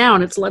it right now,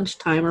 and it's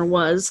lunchtime, or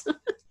was.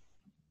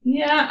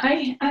 Yeah,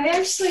 I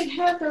actually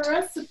have the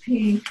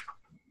recipe.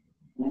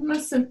 I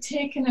must have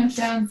taken it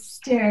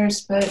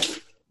downstairs,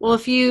 but well,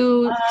 if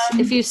you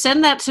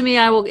send that to me,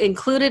 I will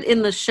include it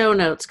in the show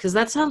notes because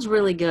that sounds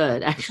really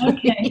good, actually.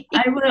 Okay,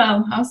 I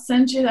will. I'll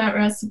send you that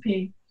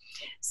recipe.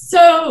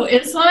 So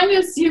as long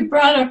as you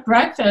brought up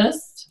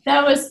breakfast,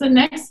 that was the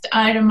next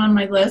item on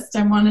my list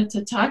I wanted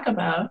to talk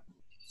about.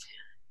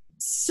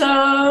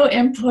 So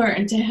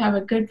important to have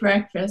a good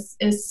breakfast,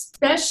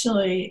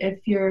 especially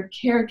if you're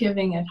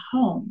caregiving at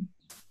home.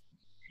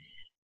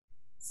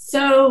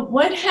 So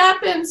what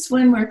happens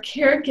when we're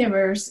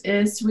caregivers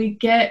is we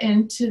get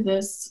into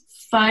this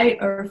fight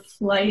or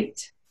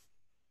flight,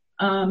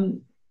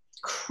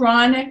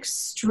 chronic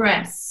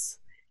stress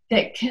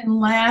that can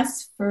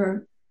last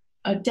for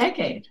a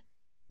decade.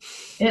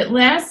 It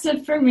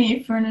lasted for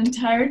me for an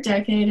entire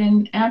decade,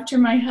 and after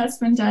my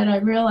husband died, I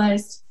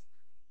realized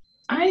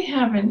I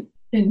haven't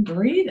been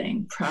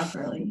breathing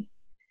properly.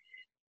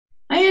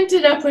 I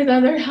ended up with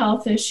other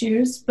health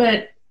issues,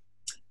 but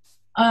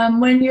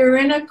when you're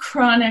in a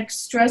chronic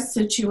stress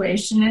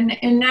situation,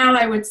 and now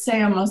I would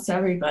say almost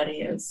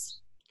everybody is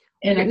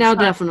in a now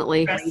chronic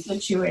definitely stress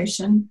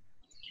situation,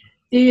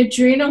 the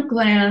adrenal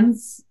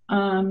glands,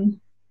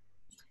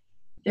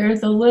 they're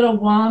the little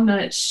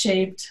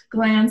walnut-shaped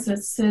glands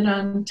that sit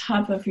on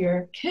top of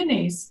your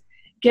kidneys,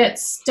 get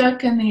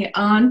stuck in the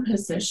on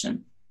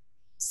position.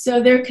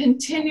 So they're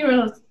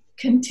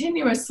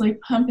continuously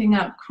pumping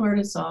out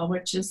cortisol,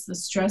 which is the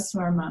stress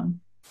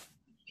hormone.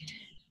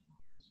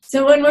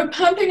 So when we're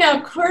pumping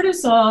out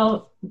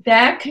cortisol,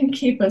 that can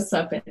keep us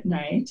up at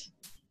night.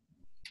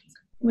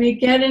 We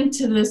get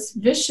into this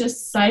vicious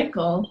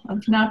cycle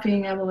of not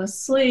being able to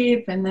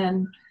sleep, and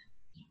then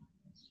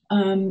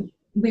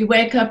we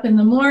wake up in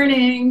the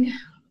morning.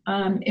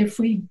 If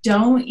we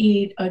don't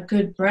eat a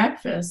good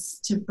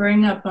breakfast to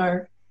bring up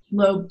our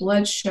low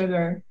blood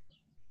sugar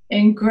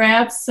and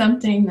grab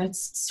something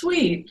that's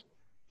sweet,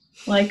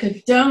 like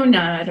a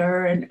donut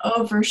or an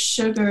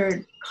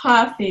over-sugared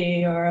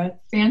coffee or a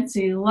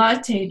fancy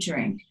latte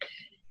drink,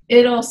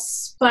 it'll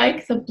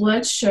spike the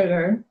blood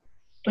sugar,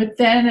 but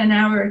then an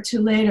hour or two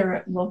later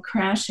it will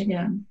crash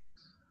again.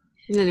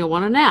 And then you'll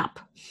want a nap.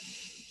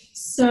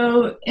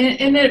 So,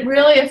 and it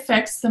really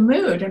affects the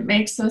mood. It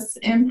makes us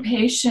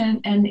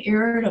impatient and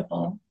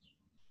irritable.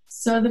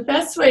 So the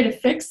best way to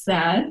fix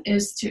that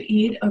is to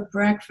eat a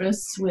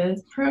breakfast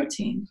with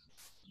protein.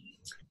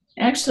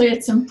 Actually,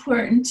 it's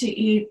important to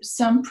eat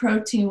some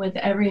protein with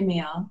every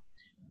meal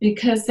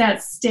because that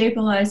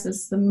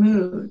stabilizes the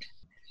mood.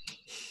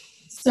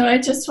 So I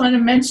just want to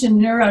mention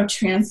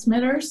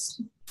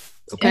neurotransmitters.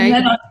 Okay.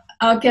 And then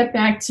I'll get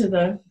back to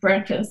the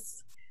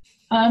breakfast.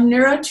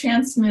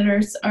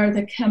 Neurotransmitters are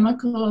the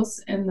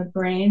chemicals in the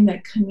brain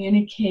that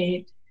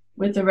communicate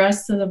with the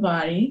rest of the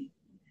body.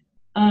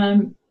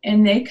 And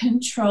they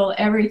control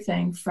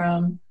everything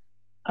from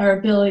our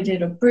ability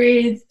to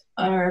breathe,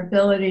 our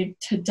ability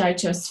to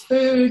digest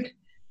food,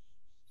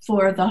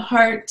 for the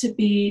heart to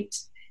beat,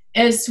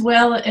 as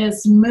well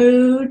as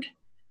mood,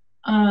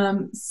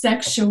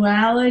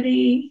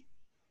 sexuality.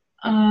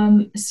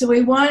 So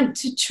we want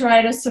to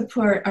try to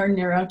support our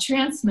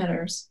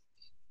neurotransmitters.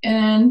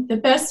 And the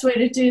best way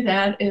to do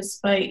that is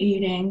by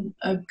eating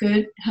a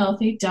good,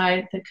 healthy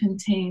diet that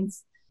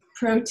contains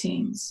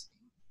proteins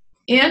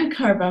and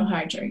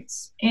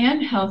carbohydrates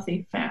and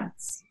healthy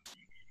fats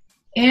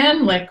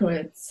and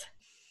liquids.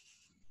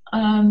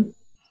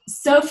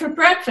 So for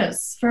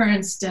breakfast, for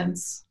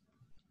instance,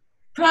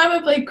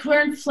 probably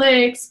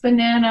cornflakes,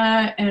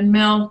 banana, and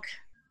milk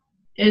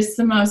is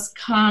the most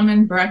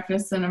common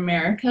breakfast in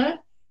America,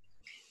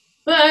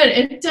 but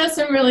it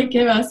doesn't really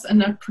give us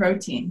enough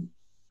protein.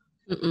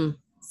 Mm-mm.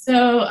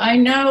 So I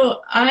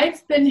know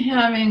I've been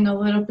having a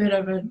little bit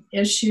of an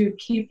issue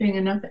keeping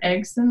enough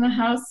eggs in the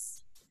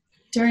house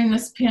during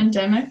this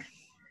pandemic.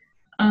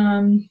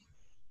 And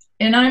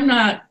I'm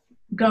not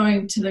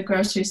going to the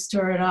grocery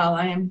store at all.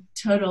 I am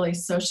totally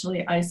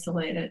socially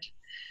isolated.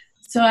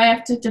 So I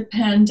have to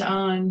depend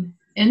on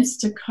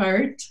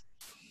Instacart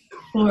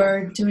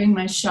for doing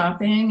my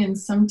shopping, and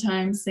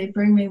sometimes they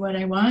bring me what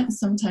I want, and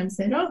sometimes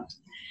they don't.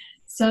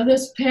 So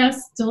this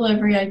past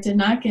delivery, I did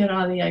not get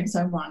all the eggs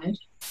I wanted.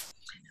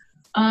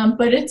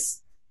 But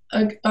it's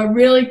a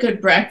really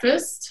good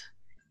breakfast.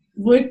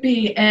 Would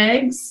be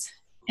eggs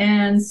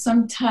and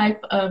some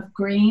type of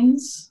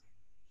greens.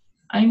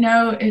 I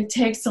know it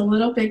takes a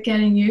little bit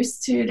getting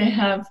used to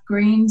have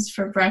greens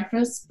for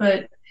breakfast,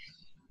 but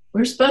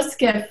we're supposed to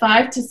get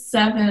 5 to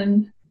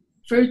 7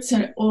 fruits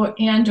and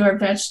or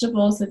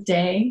vegetables a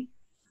day.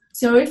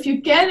 So if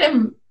you get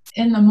them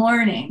in the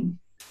morning,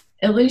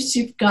 at least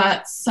you've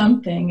got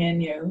something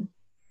in you.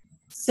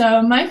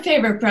 So my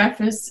favorite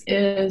breakfast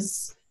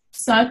is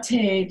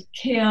sauteed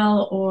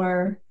kale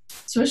or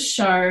Swiss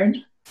chard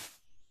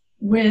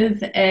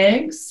with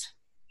eggs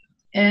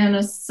and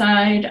a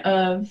side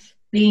of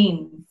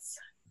beans.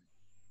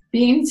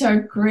 Beans are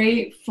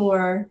great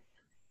for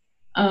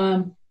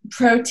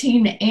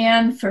protein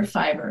and for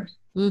fiber.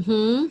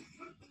 Mm-hmm.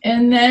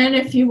 And then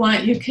if you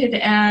want, you could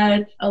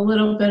add a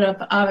little bit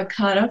of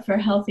avocado for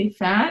healthy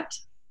fat.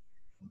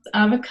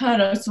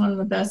 Avocado is one of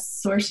the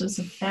best sources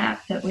of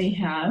fat that we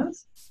have.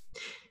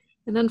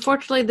 And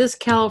unfortunately, this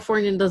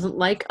Californian doesn't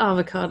like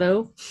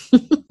avocado.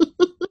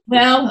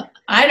 Well,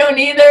 I don't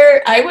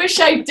either. I wish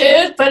I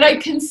did, but I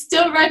can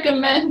still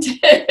recommend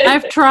it.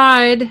 I've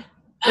tried.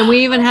 And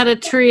we even had a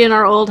tree in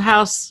our old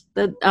house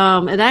that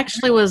it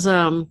actually was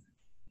the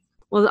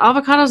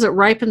avocados that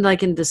ripened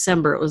like in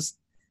December. It was,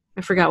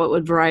 I forgot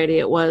what variety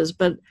it was,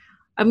 but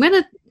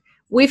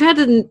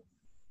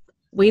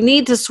we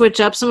need to switch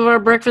up some of our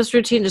breakfast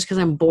routine just because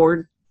I'm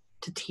bored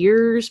to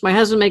tears. My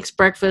husband makes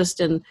breakfast,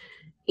 and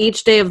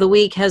each day of the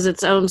week has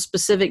its own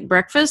specific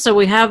breakfast. So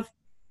we have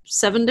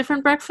 7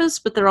 different breakfasts,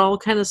 but they're all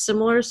kind of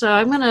similar. So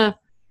I'm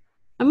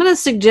gonna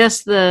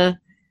suggest the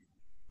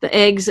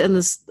eggs and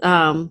this.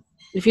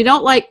 If you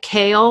don't like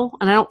kale,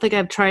 and I don't think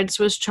I've tried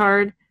Swiss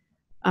chard,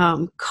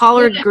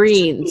 collard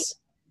greens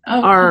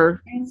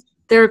are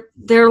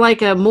they're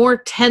like a more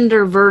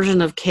tender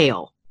version of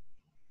kale.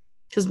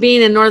 Because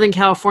being in Northern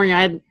California,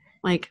 I'd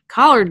like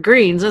collard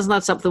greens. That's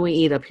not something we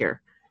eat up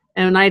here.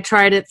 And I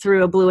tried it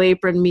through a Blue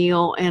Apron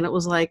meal, and it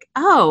was like,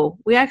 oh,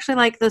 we actually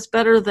like this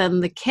better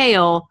than the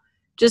kale,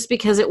 just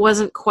because it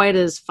wasn't quite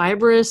as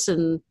fibrous,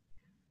 and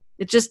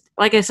it just,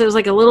 like I said, it was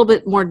like a little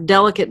bit more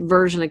delicate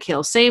version of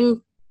kale.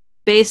 Same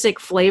basic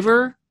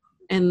flavor,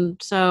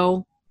 and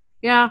so,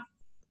 yeah,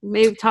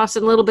 maybe toss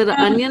in a little bit of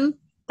onion.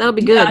 That'll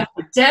be good. Yeah,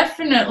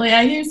 definitely.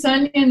 I use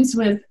onions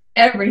with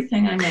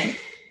everything I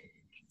make.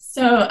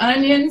 So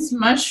onions,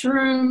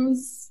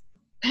 mushrooms,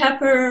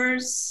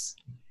 peppers,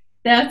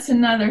 that's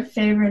another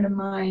favorite of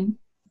mine.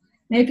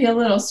 Maybe a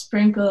little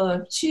sprinkle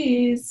of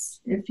cheese,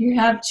 if you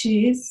have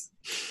cheese.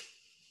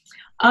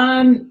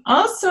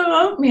 Also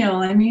oatmeal.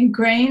 I mean,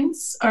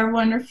 grains are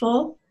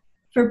wonderful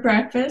for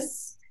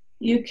breakfast.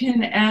 You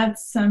can add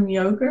some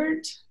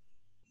yogurt,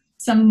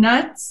 some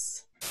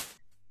nuts,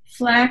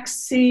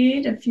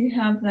 flaxseed, if you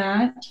have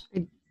that.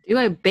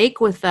 I bake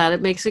with that.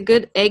 It makes a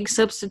good egg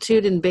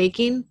substitute in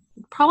baking.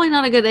 Probably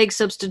not a good egg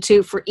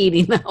substitute for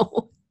eating,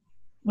 though.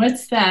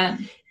 What's that?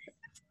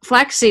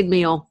 Flaxseed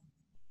meal.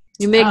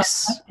 You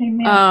mix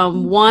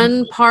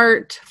 1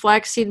 part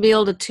flaxseed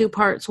meal to 2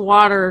 parts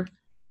water,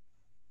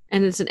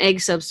 and it's an egg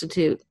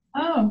substitute.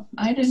 Oh,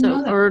 I didn't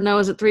know that. Or no,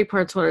 is it 3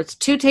 parts water? It's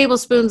 2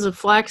 tablespoons of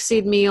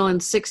flaxseed meal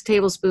and 6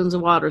 tablespoons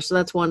of water. So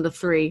that's 1 to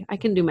 3. I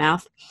can do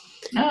math.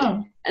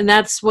 Oh. And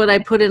that's what I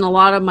put in a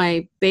lot of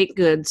my baked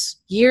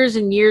goods. Years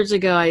and years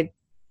ago, I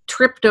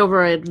tripped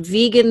over a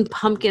vegan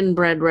pumpkin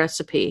bread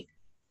recipe.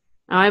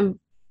 I'm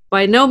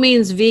by no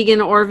means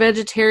vegan or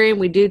vegetarian.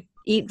 We do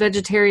eat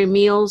vegetarian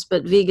meals,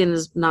 but vegan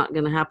is not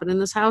going to happen in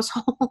this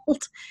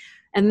household.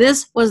 And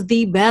this was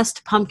the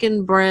best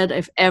pumpkin bread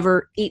I've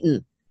ever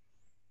eaten.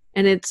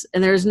 And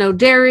there's no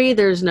dairy,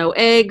 there's no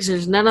eggs,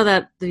 there's none of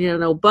that,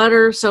 no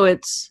butter. So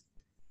it's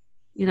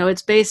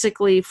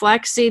basically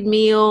flaxseed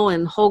meal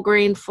and whole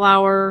grain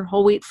flour,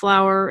 whole wheat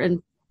flour,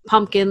 and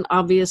pumpkin,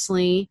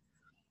 obviously.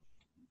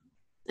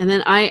 And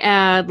then I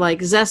add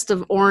like zest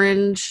of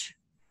orange,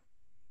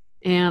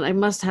 and I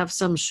must have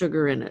some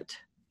sugar in it.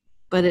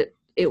 But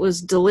it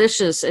was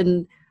delicious.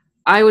 And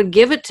I would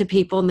give it to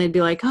people and they'd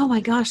be like, oh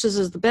my gosh, this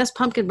is the best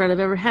pumpkin bread I've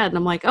ever had. And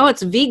I'm like, oh,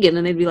 it's vegan.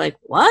 And they'd be like,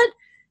 what?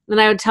 And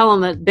then I would tell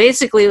them that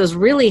basically it was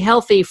really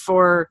healthy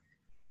for,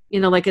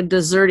 like a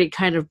desserty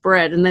kind of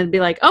bread. And they'd be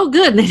like, oh,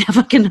 good. And they'd have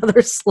like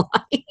another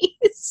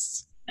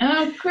slice.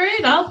 Oh,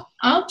 great.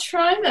 I'll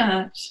try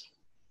that.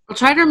 I'll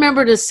try to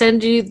remember to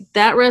send you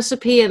that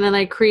recipe. And then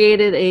I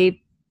created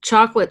a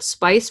chocolate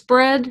spice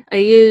bread. I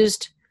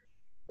used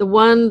the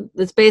one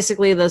that's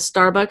basically the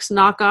Starbucks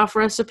knockoff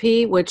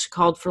recipe, which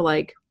called for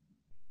like,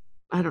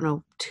 I don't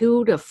know,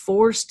 2 to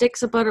 4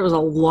 sticks of butter. It was a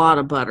lot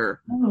of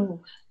butter.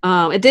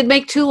 Oh. It did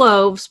make 2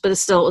 loaves, but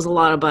it was a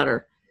lot of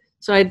butter.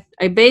 So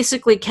I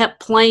basically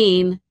kept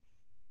playing.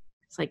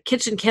 It's like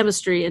kitchen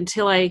chemistry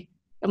until I'm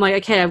like,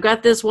 okay, I've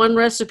got this one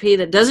recipe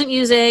that doesn't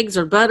use eggs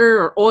or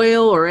butter or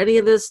oil or any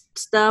of this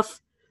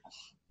stuff.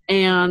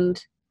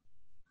 And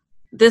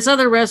this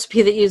other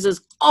recipe that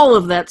uses all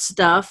of that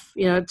stuff,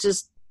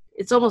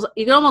 it's almost,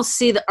 you can almost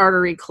see the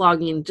artery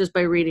clogging just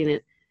by reading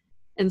it.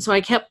 And so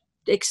I kept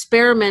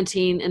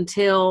experimenting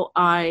until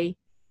I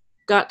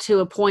got to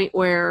a point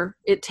where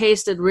it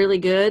tasted really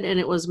good and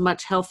it was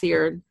much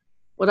healthier.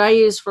 What I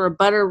use for a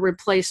butter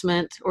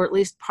replacement, or at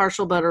least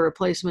partial butter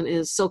replacement,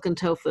 is silken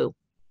tofu.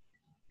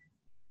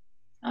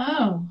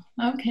 Oh,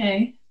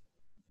 okay.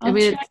 I'll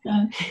try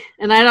that.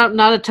 And I'm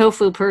not a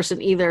tofu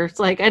person either. It's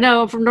like, I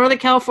know I'm from Northern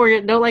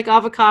California, don't like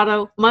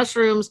avocado,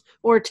 mushrooms,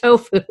 or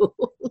tofu.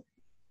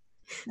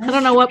 I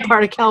don't know what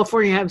part of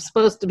California I'm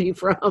supposed to be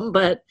from,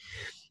 but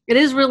it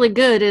is really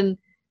good. And,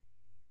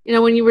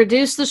 when you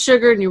reduce the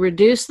sugar and you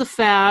reduce the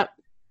fat,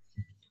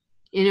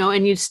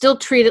 and you still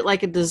treat it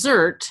like a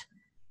dessert,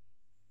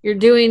 you're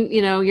doing,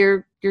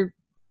 you're,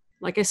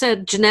 like I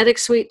said, genetic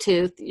sweet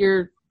tooth.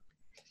 You're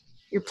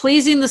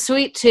pleasing the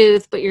sweet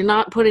tooth, but you're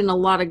not putting a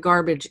lot of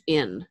garbage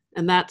in.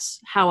 And that's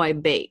how I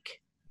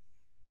bake.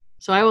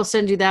 So I will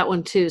send you that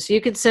one too. So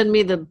you could send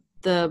me the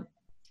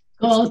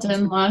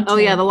golden latte. Oh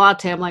yeah, the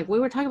latte. I'm like, we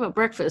were talking about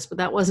breakfast, but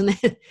that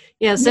wasn't it.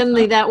 Yeah, send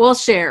me that. We'll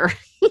share.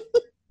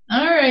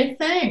 All right,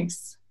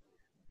 thanks.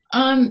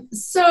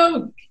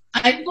 So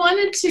I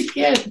wanted to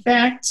get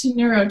back to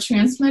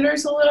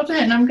neurotransmitters a little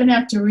bit, and I'm going to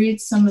have to read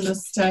some of the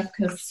stuff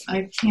because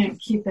I can't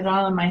keep it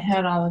all in my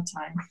head all the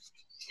time.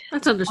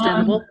 That's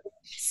understandable.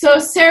 So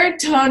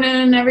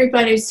serotonin,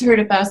 everybody's heard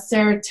about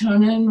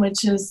serotonin,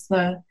 which is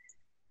the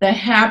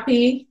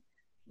happy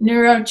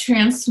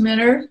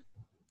neurotransmitter.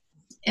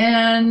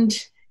 And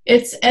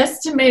it's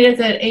estimated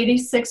that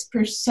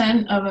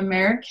 86% of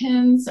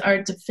Americans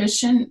are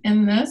deficient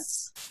in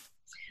this.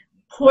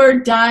 Poor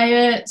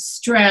diet,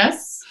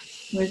 stress,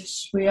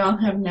 which we all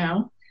have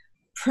now,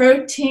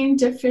 protein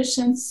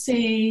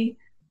deficiency,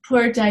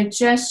 poor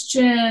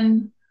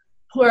digestion,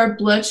 poor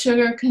blood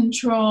sugar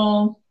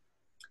control,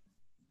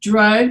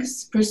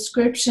 drugs,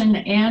 prescription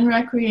and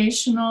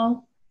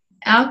recreational,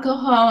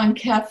 alcohol and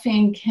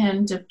caffeine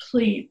can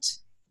deplete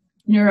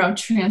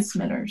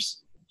neurotransmitters.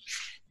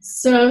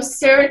 So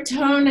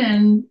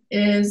serotonin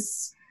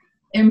is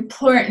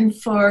important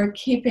for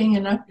keeping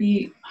an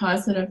upbeat,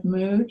 positive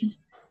mood.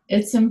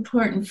 It's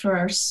important for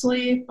our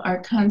sleep,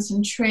 our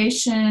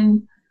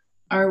concentration,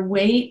 our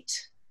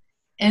weight.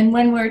 And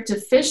when we're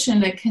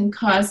deficient, it can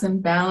cause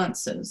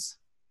imbalances.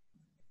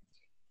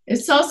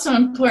 It's also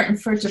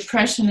important for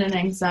depression and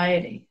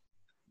anxiety.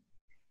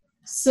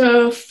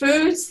 So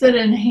foods that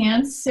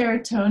enhance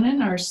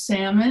serotonin are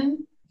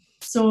salmon,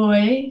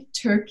 soy,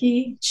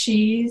 turkey,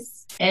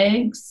 cheese,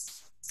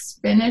 eggs,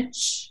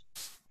 spinach,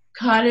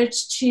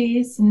 cottage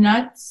cheese,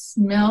 nuts,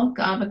 milk,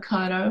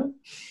 avocado,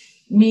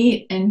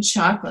 meat, and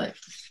chocolate.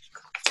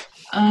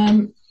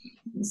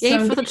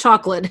 Yay for the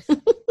chocolate.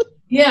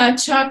 Yeah,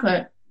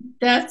 chocolate.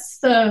 That's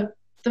the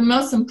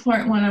most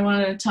important one I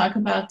wanted to talk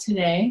about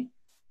today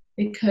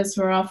because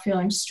we're all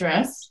feeling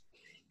stressed.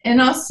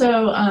 And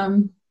also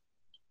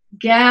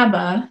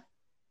GABA.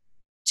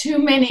 Too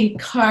many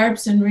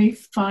carbs and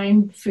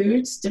refined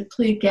foods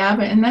deplete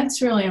GABA, and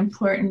that's really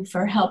important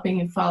for helping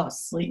you fall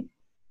asleep.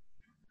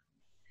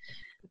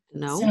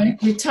 No. So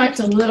we talked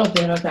a little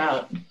bit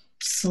about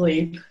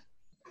sleep.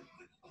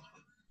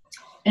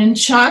 And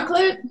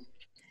chocolate,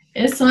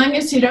 as long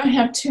as you don't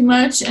have too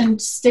much and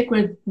stick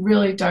with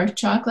really dark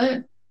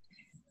chocolate,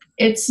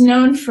 it's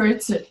known for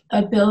its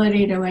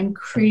ability to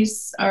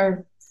increase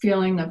our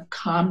feeling of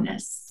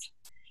calmness.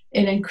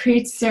 It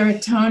increases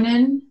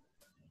serotonin,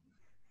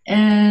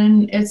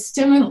 and it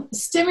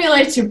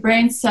stimulates your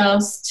brain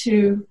cells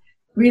to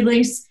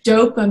release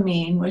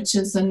dopamine, which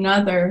is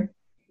another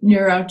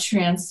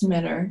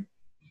neurotransmitter.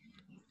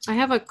 I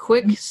have a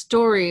quick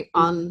story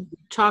on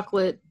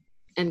chocolate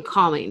and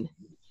calming.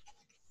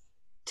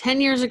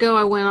 10 years ago,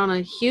 I went on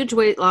a huge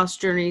weight loss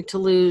journey to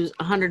lose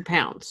 100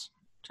 pounds,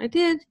 which I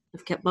did.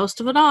 I've kept most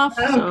of it off.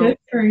 Oh, so good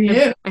for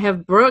you. I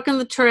have broken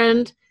the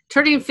trend,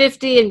 turning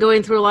 50 and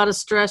going through a lot of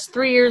stress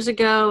 3 years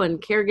ago,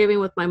 and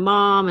caregiving with my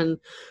mom, and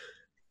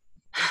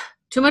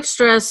too much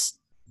stress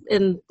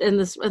in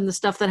the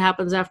stuff that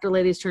happens after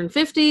ladies turn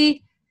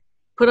 50.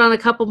 Put on a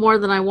couple more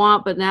than I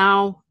want, but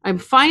now I'm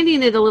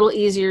finding it a little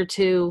easier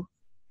to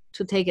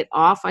take it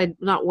off. I'm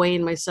not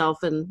weighing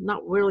myself and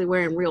not really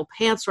wearing real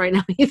pants right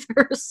now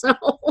either. So,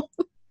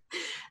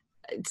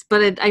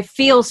 I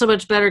feel so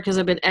much better because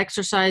I've been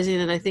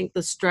exercising, and I think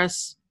the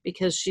stress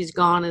because she's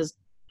gone is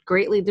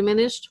greatly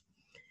diminished.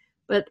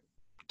 But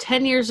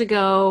 10 years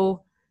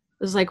ago,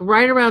 it was like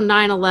right around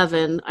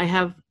 9/11, I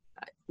have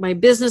my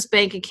business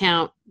bank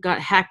account got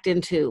hacked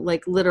into,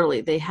 like literally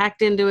they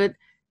hacked into it.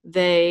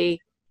 They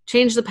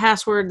changed the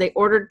password, they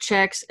ordered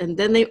checks, and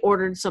then they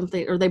ordered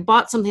something, or they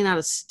bought something out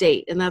of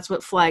state, and that's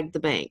what flagged the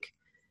bank.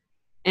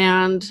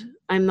 And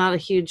I'm not a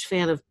huge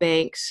fan of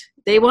banks.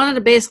 They wanted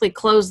to basically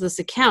close this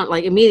account,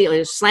 like immediately,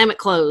 just slam it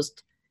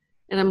closed.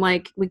 And I'm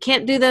like, we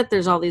can't do that.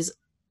 There's all these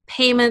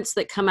payments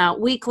that come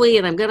out weekly,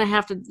 and I'm going to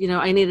have to,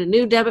 I need a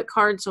new debit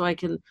card so I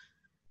can,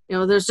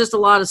 there's just a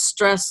lot of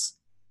stress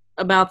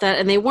about that.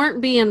 And they weren't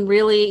being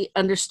really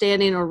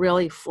understanding or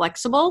really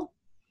flexible.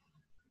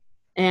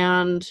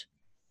 And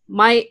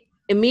my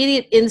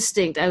immediate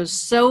instinct, I was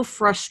so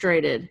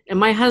frustrated. And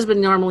my husband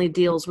normally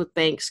deals with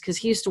banks because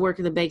he used to work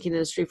in the banking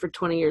industry for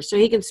 20 years. So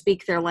he can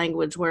speak their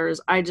language,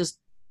 whereas I just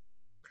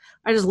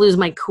lose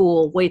my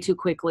cool way too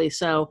quickly.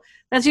 So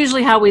that's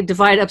usually how we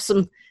divide up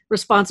some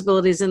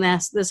responsibilities in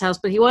this house.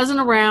 But he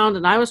wasn't around,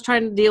 and I was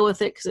trying to deal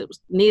with it because it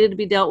was needed to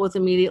be dealt with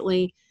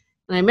immediately.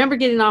 And I remember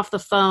getting off the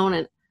phone,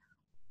 and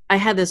I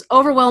had this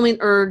overwhelming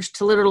urge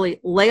to literally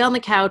lay on the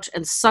couch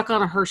and suck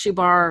on a Hershey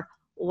bar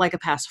like a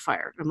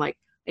pacifier. I'm like,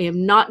 I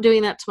am not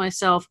doing that to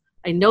myself.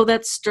 I know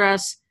that's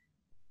stress.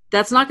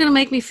 That's not going to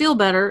make me feel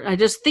better. I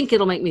just think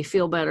it'll make me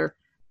feel better.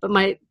 But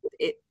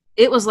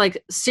it was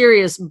like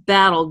serious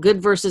battle,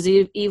 good versus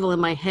evil in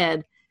my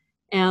head.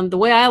 And the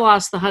way I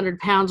lost the 100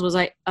 pounds was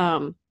I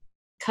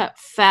cut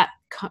fat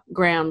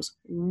grams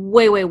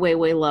way, way, way,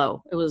 way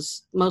low. It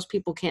was, most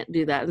people can't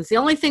do that. It's the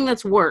only thing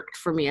that's worked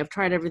for me. I've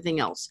tried everything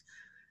else.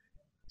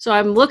 So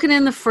I'm looking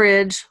in the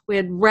fridge. We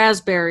had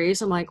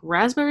raspberries. I'm like,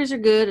 raspberries are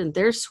good and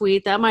they're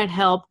sweet. That might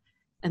help.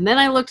 And then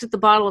I looked at the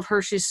bottle of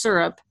Hershey's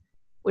syrup,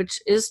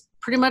 which is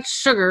pretty much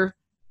sugar,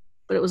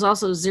 but it was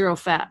also 0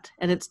 fat,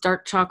 and it's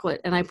dark chocolate.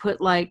 And I put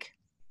like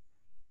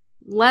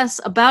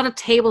about a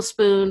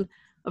tablespoon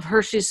of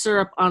Hershey's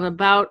syrup on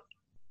about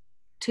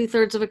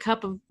 2/3 of a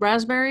cup of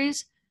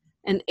raspberries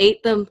and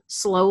ate them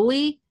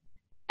slowly.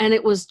 And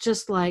it was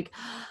just like,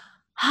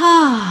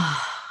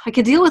 I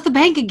could deal with the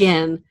bank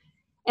again.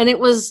 And it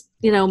was,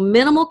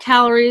 minimal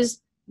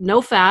calories,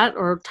 no fat,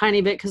 or a tiny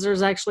bit, because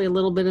there's actually a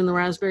little bit in the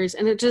raspberries.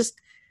 And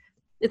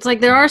it's like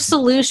there are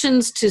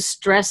solutions to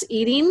stress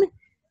eating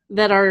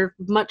that are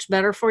much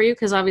better for you,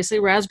 because obviously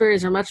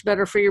raspberries are much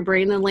better for your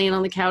brain than laying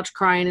on the couch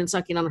crying and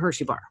sucking on a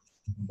Hershey bar.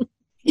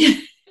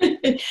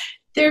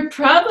 They're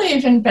probably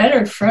even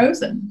better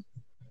frozen.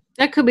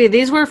 That could be.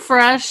 These were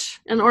fresh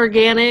and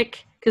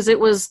organic because it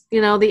was,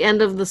 the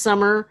end of the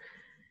summer.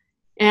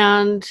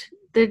 And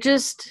they've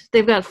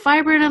got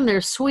fiber in them.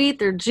 They're sweet.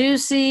 They're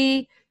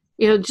juicy.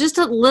 Just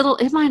a little,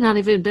 it might not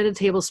even have been a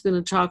tablespoon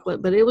of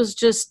chocolate, but it was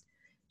just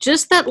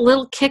that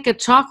little kick of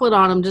chocolate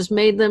on them just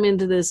made them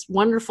into this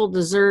wonderful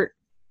dessert.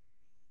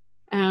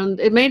 And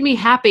it made me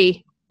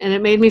happy, and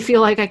it made me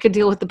feel like I could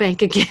deal with the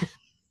bank again,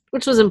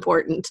 which was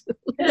important.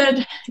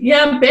 Good.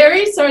 Yeah,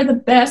 berries are the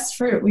best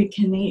fruit we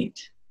can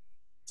eat.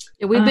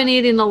 And we've been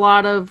eating a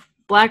lot of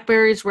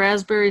blackberries,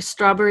 raspberries,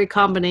 strawberry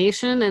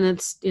combination, and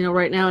it's,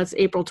 right now it's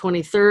April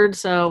 23rd,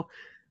 so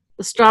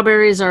the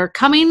strawberries are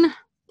coming.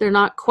 They're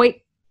not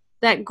quite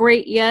that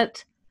great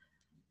yet.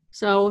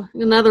 So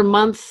another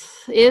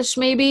month-ish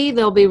maybe,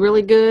 they'll be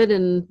really good.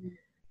 And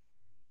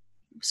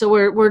so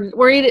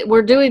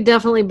we're doing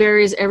definitely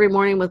berries every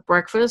morning with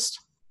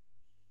breakfast.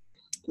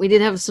 We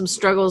did have some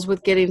struggles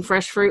with getting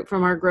fresh fruit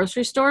from our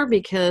grocery store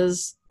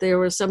because there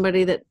was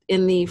somebody that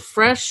in the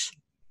fresh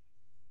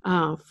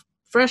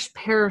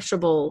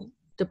perishable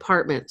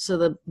department, so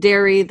the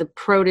dairy, the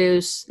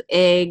produce, the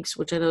eggs,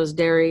 which I know is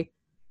dairy,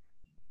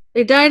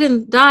 they died.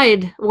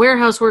 A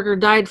warehouse worker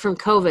died from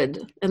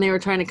COVID, and they were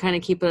trying to kind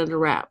of keep it under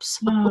wraps.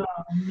 Oh,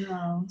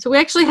 no. So we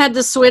actually had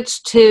to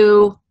switch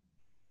to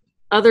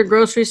other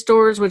grocery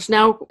stores, which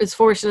now is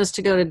forcing us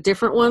to go to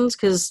different ones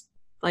because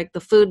like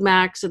the Food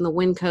Max and the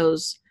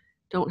Wincos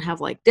don't have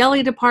like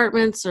deli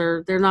departments,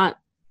 or they're not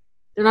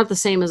the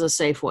same as a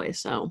Safeway.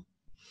 So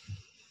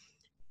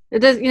it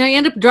does, you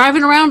end up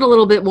driving around a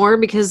little bit more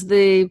because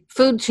the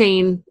food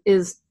chain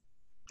is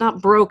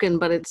not broken,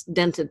 but it's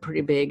dented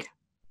pretty big.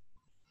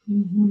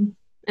 Mm-hmm.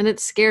 And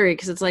it's scary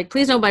because it's like,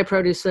 please don't buy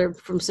produce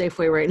from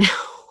Safeway right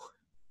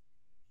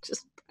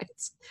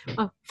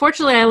now.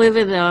 Fortunately, I live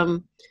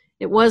in,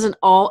 it was an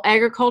all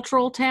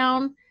agricultural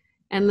town,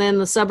 And then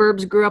the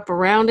suburbs grew up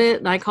around it,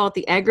 and I call it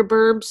the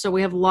agriburbs. So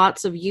we have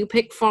lots of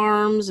U-pick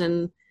farms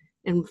and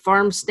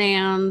farm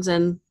stands,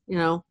 and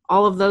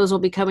all of those will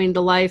be coming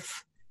to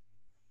life.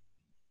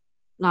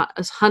 Not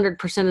as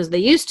 100% as they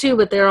used to,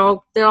 but they're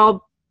all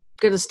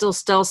going to still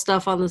sell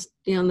stuff on this,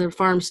 in their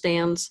farm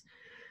stands.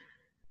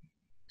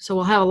 So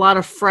we'll have a lot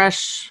of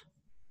fresh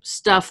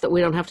stuff that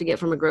we don't have to get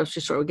from a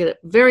grocery store. We get it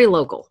very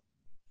local.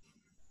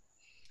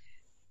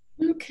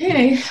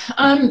 Okay.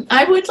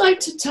 I would like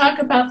to talk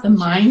about the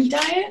mind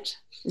diet.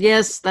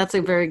 Yes, that's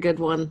a very good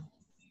one.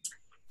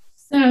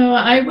 So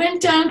I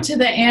went down to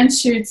the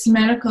Anschutz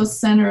Medical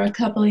Center a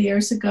couple of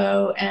years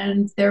ago,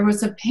 and there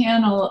was a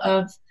panel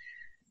of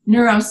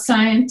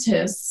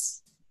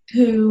neuroscientists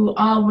who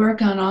all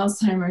work on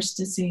Alzheimer's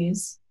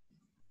disease.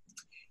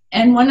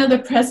 And one of the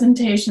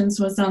presentations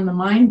was on the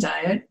mind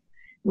diet,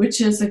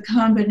 which is a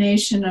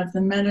combination of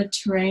the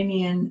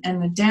Mediterranean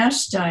and the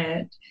DASH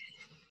diet.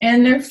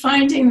 And they're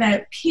finding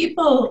that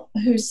people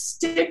who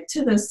stick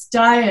to this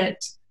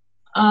diet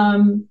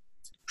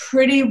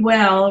pretty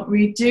well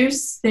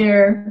reduce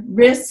their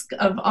risk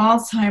of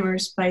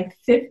Alzheimer's by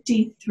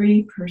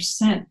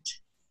 53%.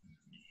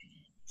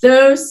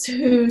 Those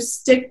who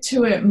stick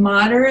to it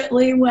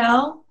moderately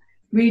well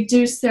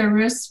reduce their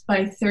risk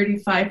by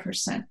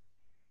 35%.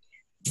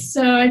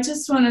 So I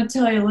just want to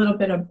tell you a little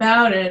bit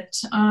about it.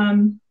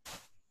 How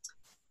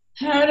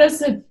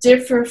does it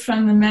differ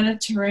from the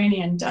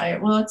Mediterranean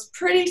diet? Well, it's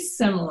pretty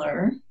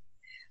similar.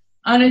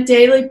 On a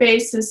daily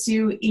basis,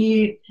 you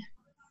eat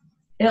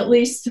at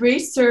least 3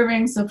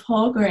 servings of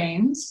whole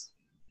grains,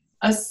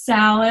 a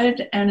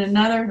salad, and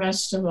another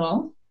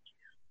vegetable.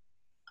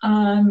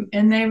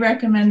 And they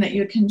recommend that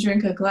you can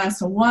drink a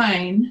glass of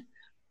wine,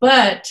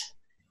 but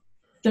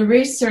the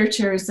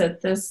researchers at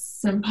this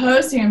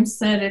symposium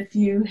said if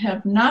you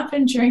have not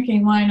been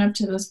drinking wine up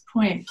to this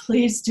point,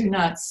 please do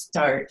not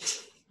start.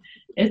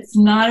 It's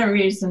not a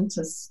reason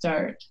to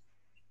start,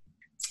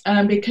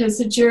 because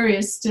the jury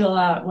is still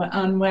out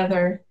on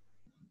whether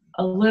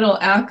a little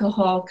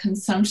alcohol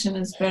consumption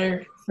is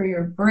better for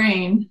your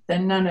brain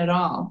than none at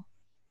all.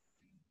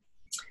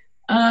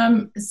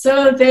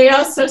 So they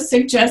also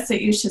suggest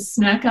that you should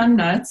snack on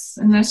nuts,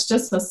 and that's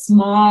just a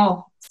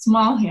small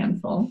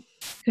handful,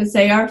 because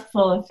they are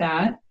full of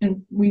fat,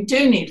 and we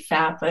do need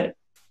fat, but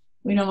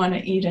we don't want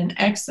to eat in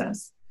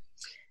excess.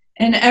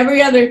 And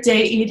every other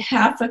day, eat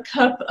half a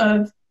cup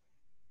of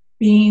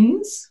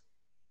beans.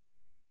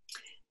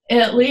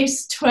 At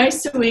least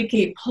twice a week,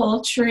 eat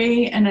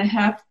poultry and a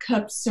half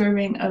cup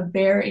serving of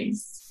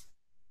berries.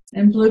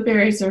 And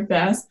blueberries are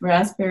best,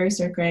 raspberries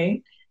are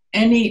great.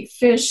 And eat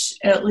fish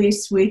at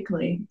least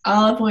weekly.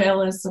 Olive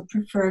oil is the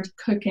preferred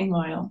cooking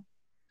oil.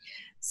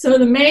 So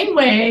the main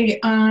way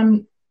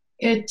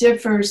it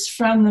differs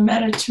from the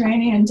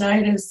Mediterranean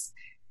diet is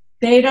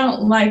they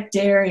don't like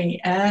dairy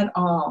at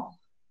all.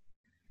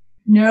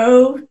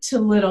 No to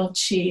little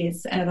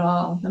cheese at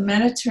all. The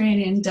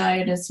Mediterranean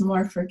diet is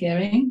more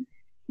forgiving.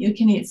 You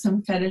can eat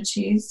some feta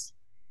cheese.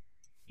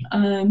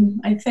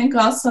 I think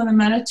also the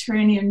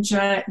Mediterranean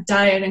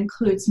diet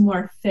includes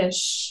more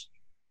fish.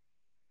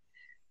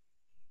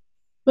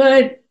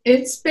 But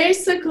it's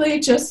basically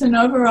just an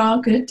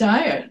overall good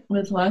diet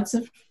with lots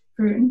of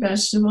fruit and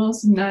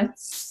vegetables,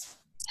 nuts,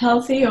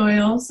 healthy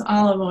oils,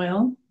 olive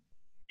oil,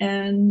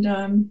 and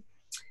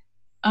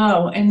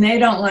and they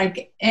don't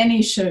like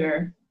any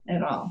sugar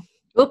at all.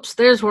 Oops,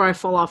 there's where I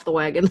fall off the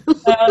wagon.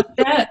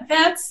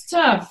 That's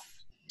tough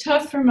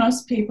for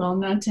most people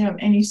not to have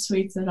any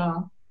sweets at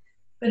all.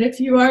 But if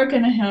you are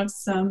going to have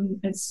some,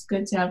 it's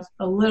good to have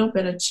a little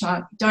bit of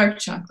dark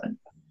chocolate.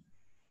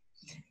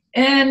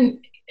 And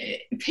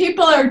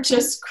people are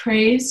just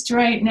crazed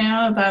right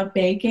now about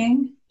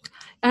baking.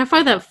 And I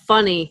find that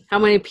funny how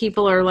many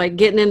people are like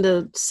getting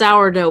into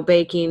sourdough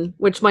baking,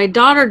 which my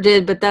daughter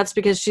did, but that's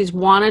because she's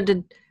wanted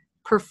to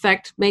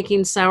perfect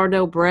making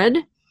sourdough bread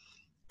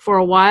for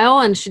a while,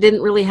 and she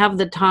didn't really have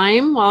the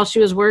time while she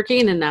was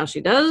working, and now she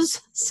does.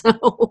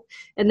 So,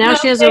 and now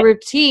she has a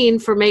routine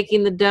for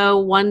making the dough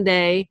one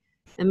day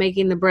and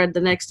making the bread the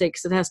next day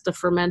because it has to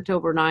ferment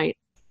overnight.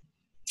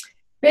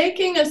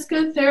 Baking is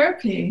good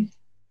therapy.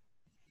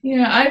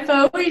 I've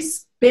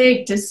always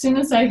baked as soon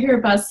as I hear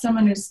about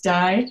someone who's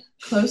died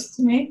close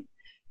to me.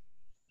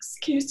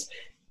 Excuse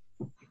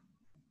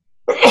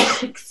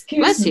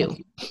Bless me. you.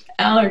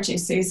 Allergy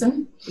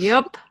season.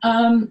 Yep.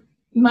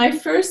 My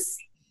first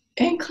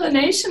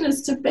inclination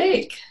is to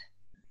bake,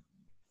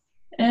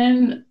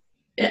 and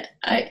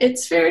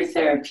it's very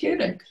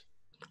therapeutic.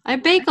 I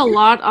bake a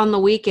lot on the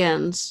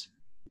weekends,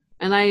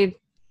 and I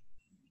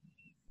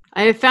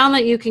have found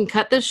that you can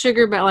cut the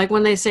sugar, but like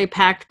when they say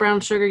packed brown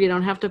sugar, you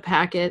don't have to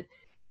pack it.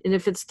 And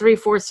if it's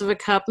 3/4 of a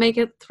cup, make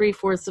it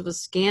 3/4 of a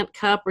scant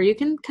cup, or you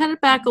can cut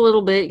it back a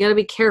little bit. You got to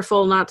be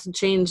careful not to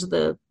change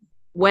the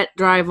wet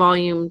dry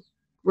volume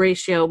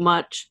ratio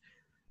much.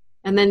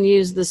 And then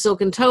use the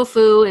silken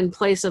tofu in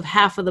place of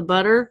half of the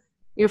butter.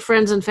 Your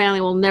friends and family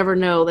will never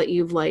know that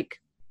you've like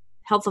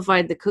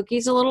healthified the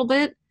cookies a little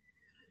bit.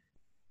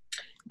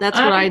 That's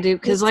what I do.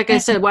 Because like I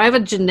said, I have a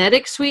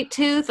genetic sweet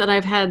tooth, and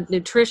I've had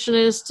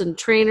nutritionists and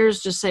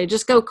trainers just say,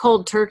 just go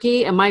cold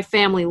turkey. And my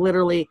family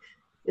literally,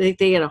 they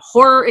get a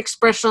horror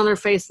expression on their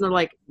face, and they're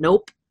like,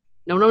 nope,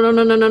 no, no, no,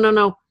 no, no, no, no,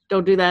 no,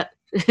 don't do that.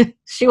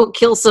 She will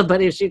kill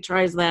somebody if she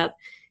tries that.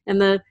 And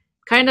the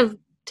kind of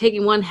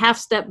taking one half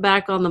step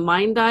back on the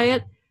mind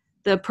diet,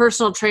 the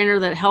personal trainer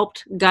that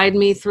helped guide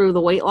me through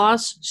the weight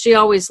loss, she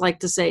always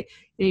liked to say,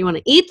 you want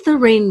to eat the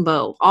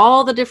rainbow,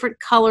 all the different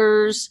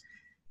colors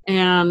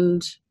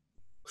and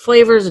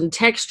flavors and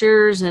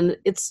textures, and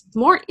it's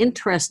more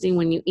interesting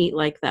when you eat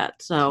like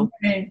that. So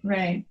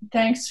right.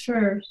 Thanks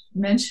for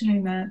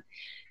mentioning that.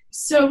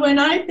 So when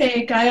I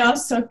bake, I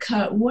also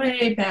cut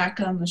way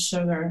back on the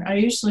sugar. I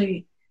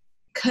usually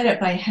cut it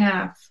by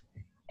half,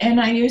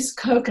 and I use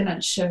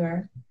coconut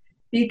sugar,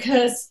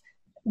 because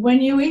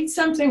when you eat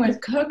something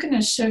with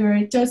coconut sugar,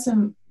 it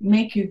doesn't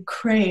make you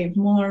crave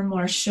more and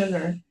more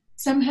sugar.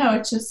 Somehow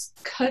it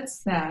just cuts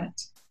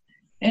that,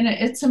 and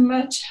it's a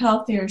much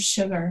healthier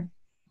sugar.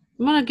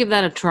 I'm going to give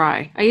that a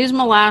try. I use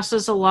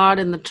molasses a lot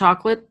in the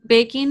chocolate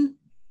baking.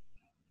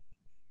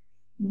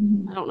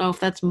 I don't know if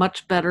that's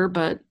much better,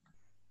 but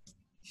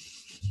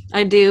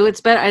I do.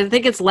 It's better. I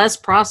think it's less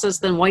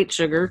processed than white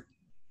sugar.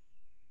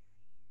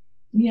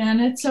 Yeah,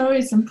 and it's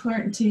always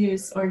important to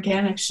use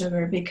organic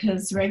sugar,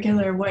 because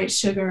regular white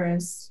sugar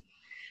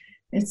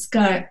it's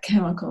got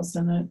chemicals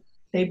in it.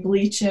 They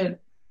bleach it,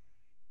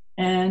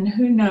 and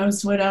who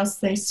knows what else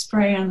they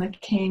spray on the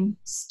cane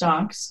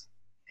stalks.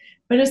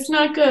 But it's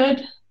not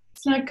good.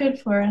 It's not good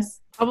for us.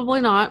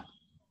 Probably not.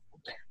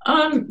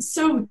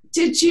 So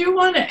did you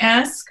want to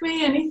ask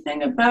me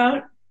anything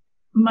about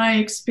my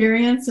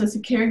experience as a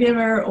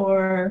caregiver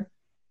or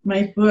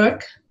my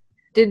book?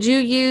 Did you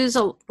use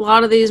a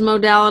lot of these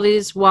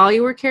modalities while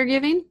you were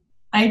caregiving?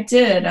 I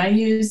did. I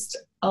used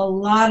a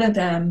lot of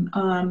them.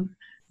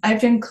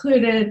 I've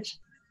included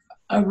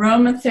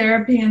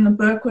aromatherapy in the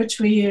book, which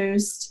we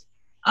used,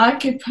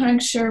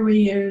 acupuncture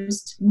we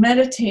used,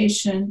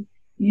 meditation,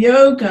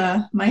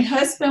 yoga. My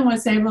husband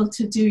was able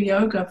to do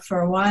yoga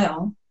for a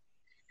while.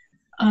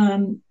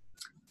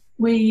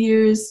 We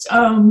used,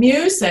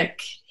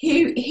 music.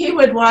 He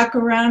would walk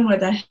around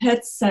with a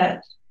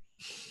headset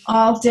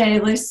all day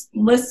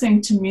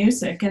listening to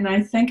music, and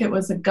I think it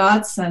was a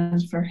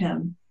godsend for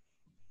him.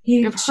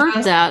 I've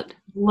heard that.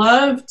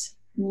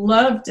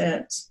 Loved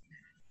it.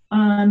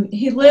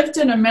 He lived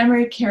in a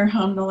memory care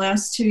home the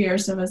last 2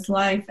 years of his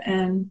life,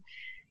 and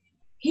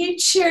he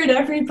cheered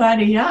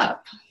everybody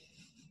up,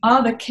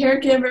 all the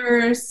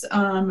caregivers,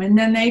 and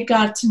then they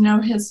got to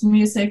know his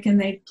music, and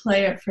they'd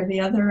play it for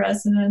the other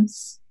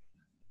residents.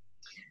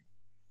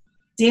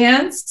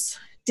 Dance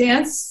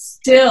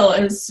still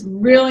is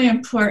really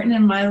important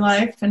in my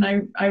life, and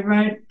I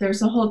write,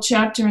 there's a whole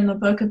chapter in the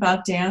book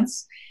about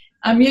dance.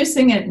 I'm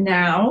using it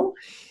now.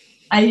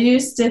 I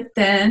used it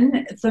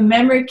then. The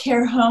memory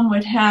care home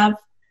would have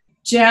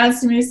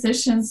jazz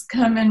musicians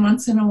come in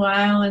once in a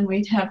while, and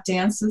we'd have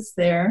dances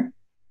there.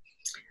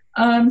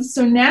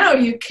 So now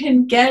you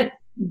can get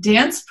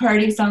dance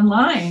parties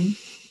online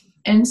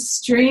and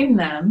stream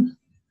them,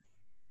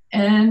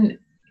 and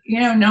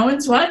no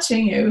one's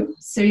watching you,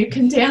 so you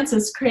can dance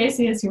as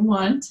crazy as you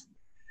want.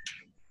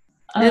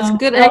 It's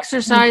good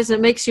exercise that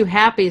makes you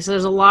happy, so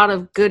there's a lot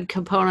of good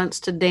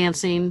components to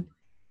dancing.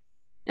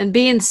 And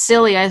being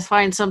silly, I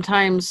find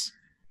sometimes,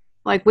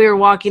 like we were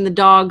walking the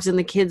dogs and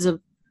the kids have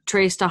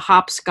traced a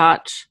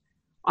hopscotch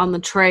on the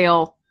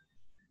trail.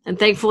 And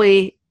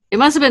thankfully, it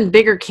must have been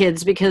bigger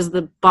kids because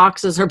the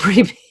boxes are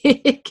pretty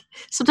big.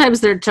 Sometimes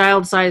they're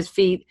child-sized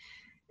feet.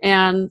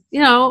 And,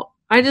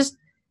 I just,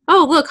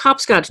 oh, look,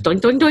 hopscotch,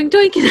 doink, doink, doink,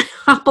 doink, and I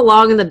hop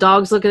along, and the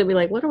dog's looking at me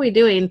like, what are we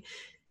doing?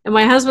 And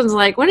my husband's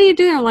like, what are you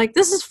doing? I'm like,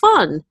 this is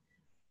fun.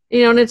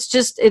 And it's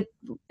just, it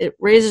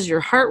raises your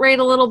heart rate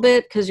a little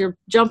bit because you're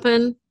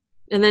jumping.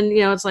 And then,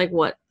 it's like,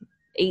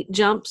 8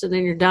 jumps and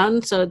then you're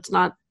done. So it's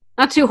not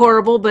too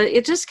horrible, but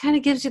it just kind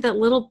of gives you that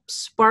little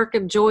spark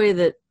of joy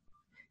that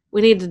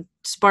we need to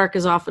spark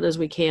as often as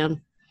we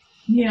can.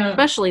 Yeah.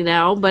 Especially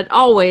now, but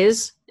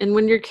always. And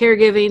when you're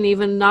caregiving,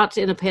 even not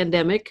in a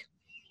pandemic.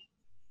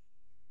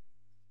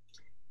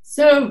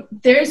 So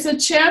there's a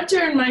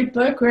chapter in my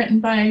book written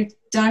by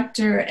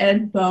Dr.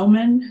 Ed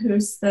Bowman,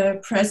 who's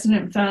the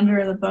president and founder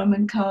of the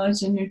Bowman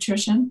College of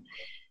Nutrition.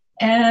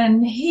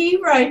 And he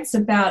writes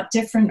about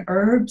different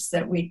herbs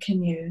that we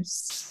can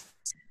use.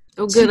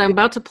 Oh, good. I'm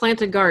about to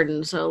plant a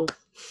garden, so.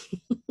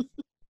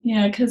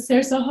 Yeah, because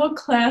there's a whole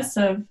class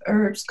of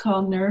herbs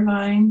called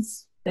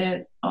nervines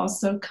that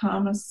also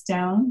calm us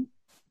down,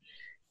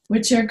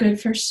 which are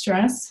good for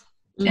stress.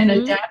 Mm-hmm.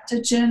 And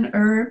adaptogen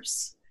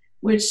herbs,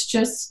 which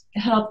just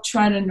help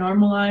try to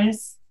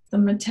normalize the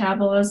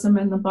metabolism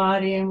in the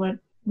body and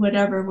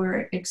whatever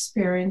we're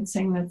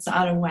experiencing that's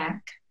out of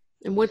whack.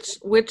 And which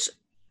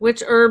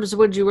herbs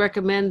would you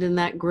recommend in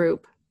that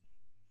group?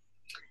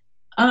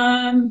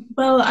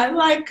 Well, I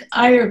like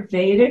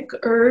Ayurvedic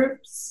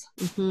herbs,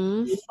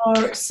 mm-hmm.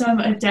 or some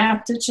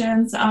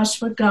adaptogens,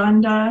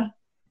 ashwagandha.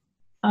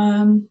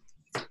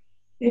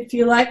 If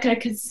you like, I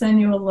could send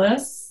you a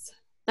list.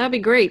 That'd be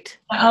great.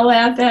 I'll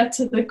add that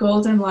to the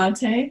golden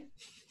latte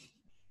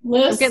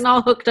list. I'm getting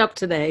all hooked up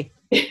today.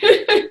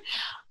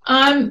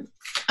 All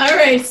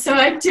right, so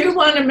I do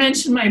want to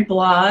mention my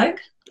blog.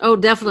 Oh,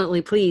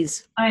 definitely,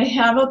 please. I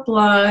have a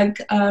blog.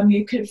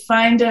 You could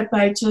find it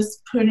by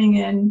just putting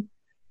in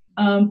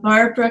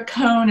Barbara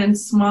Cohn in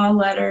small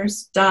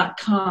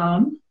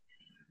letters.com.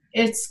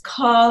 It's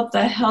called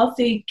the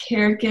Healthy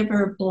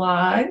Caregiver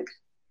blog.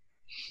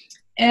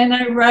 And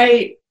I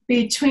write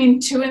between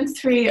 2 and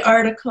 3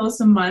 articles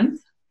a month,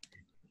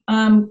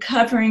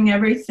 covering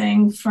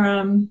everything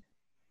from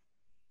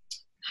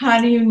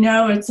how do you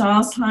know it's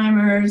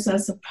Alzheimer's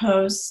as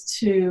opposed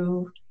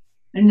to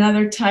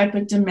another type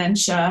of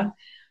dementia.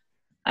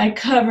 I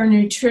cover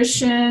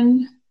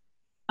nutrition,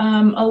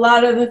 a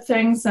lot of the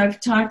things I've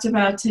talked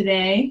about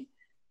today.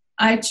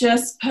 I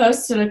just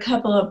posted a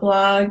couple of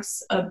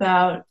blogs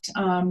about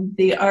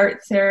the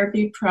art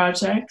therapy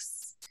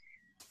projects,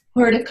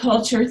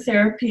 horticulture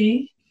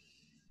therapy,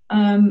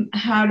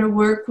 how to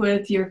work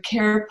with your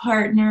care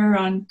partner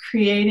on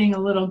creating a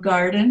little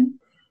garden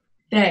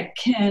that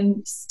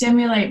can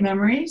stimulate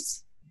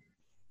memories.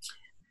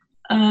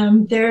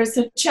 There's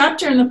a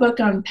chapter in the book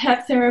on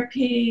pet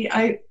therapy.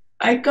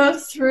 I go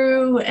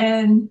through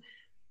and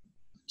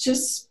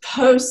just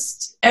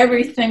post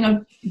everything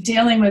of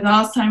dealing with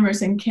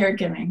Alzheimer's and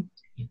caregiving,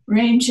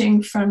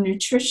 ranging from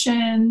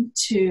nutrition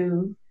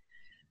to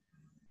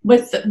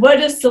what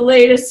is the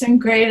latest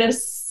and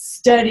greatest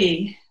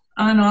study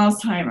on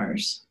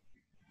Alzheimer's,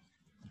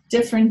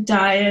 different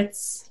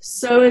diets.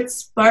 So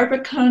it's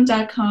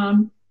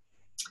barbaracohn.com.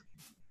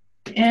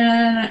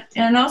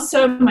 And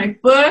also my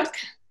book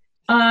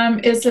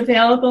is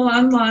available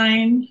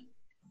online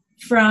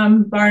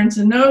from Barnes &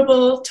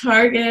 Noble,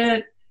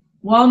 Target,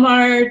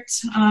 Walmart,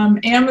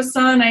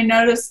 Amazon. I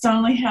noticed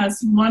only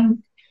has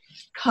 1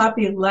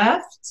 copy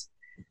left,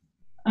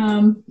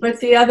 but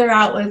the other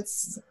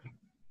outlets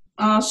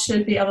all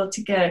should be able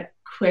to get it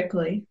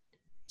quickly.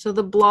 So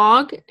the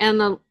blog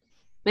and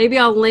maybe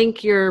I'll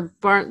link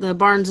the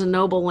Barnes &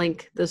 Noble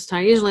link this time.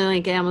 I usually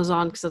link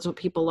Amazon because that's what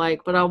people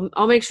like, but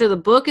I'll make sure the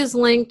book is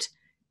linked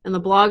and the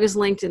blog is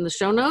linked in the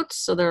show notes.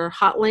 So they're a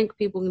hot link.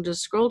 People can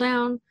just scroll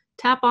down,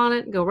 tap on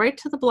it, and go right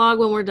to the blog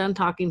when we're done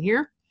talking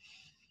here,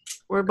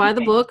 or buy the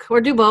book,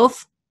 or do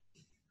both.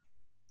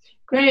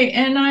 Great.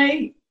 And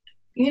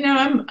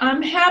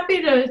I'm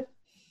happy to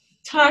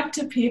talk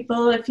to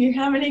people. If you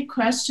have any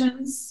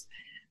questions,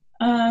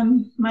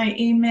 my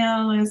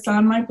email is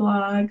on my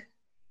blog.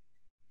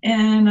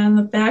 And on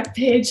the back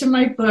page of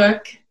my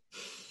book,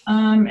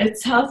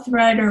 it's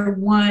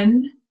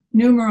healthwriter1,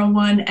 numeral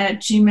 1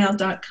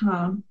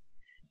 @gmail.com.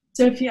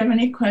 So if you have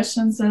any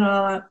questions at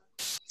all,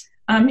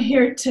 I'm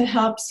here to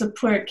help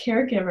support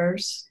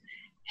caregivers.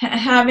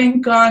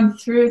 Having gone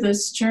through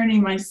this journey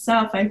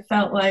myself, I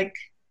felt like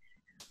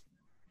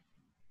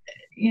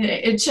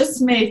it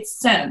just made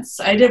sense.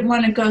 I didn't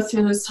want to go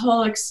through this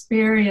whole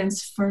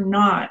experience for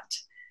naught.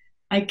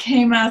 I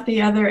came out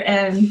the other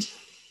end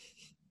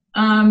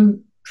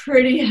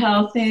pretty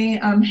healthy,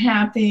 I'm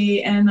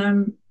happy, and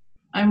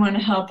I want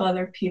to help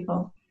other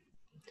people.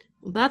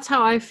 Well, that's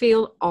how I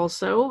feel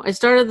also. I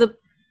started the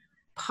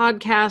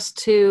podcast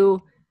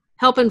to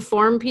help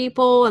inform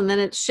people, and then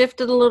it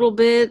shifted a little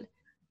bit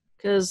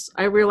because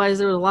I realized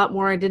there was a lot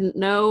more I didn't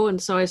know,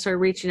 and so I started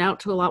reaching out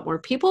to a lot more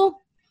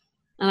people,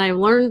 and I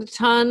learned a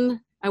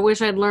ton. I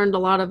wish I'd learned a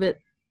lot of it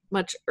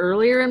much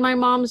earlier in my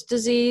mom's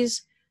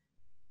disease,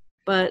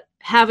 but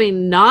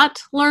having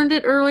not learned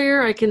it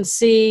earlier, I can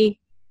see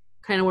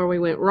kind of where we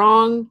went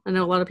wrong. I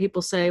know a lot of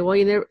people say, well,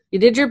 you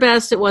did your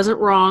best, it wasn't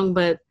wrong,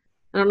 but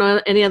I don't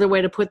know any other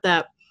way to put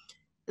that.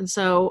 And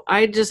so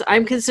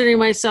I'm considering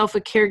myself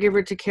a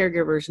caregiver to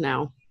caregivers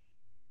now.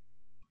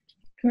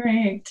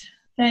 Great.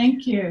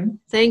 Thank you.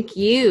 Thank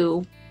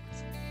you.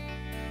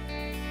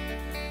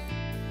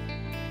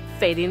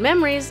 Fading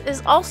Memories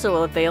is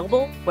also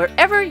available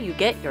wherever you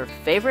get your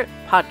favorite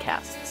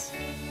podcasts.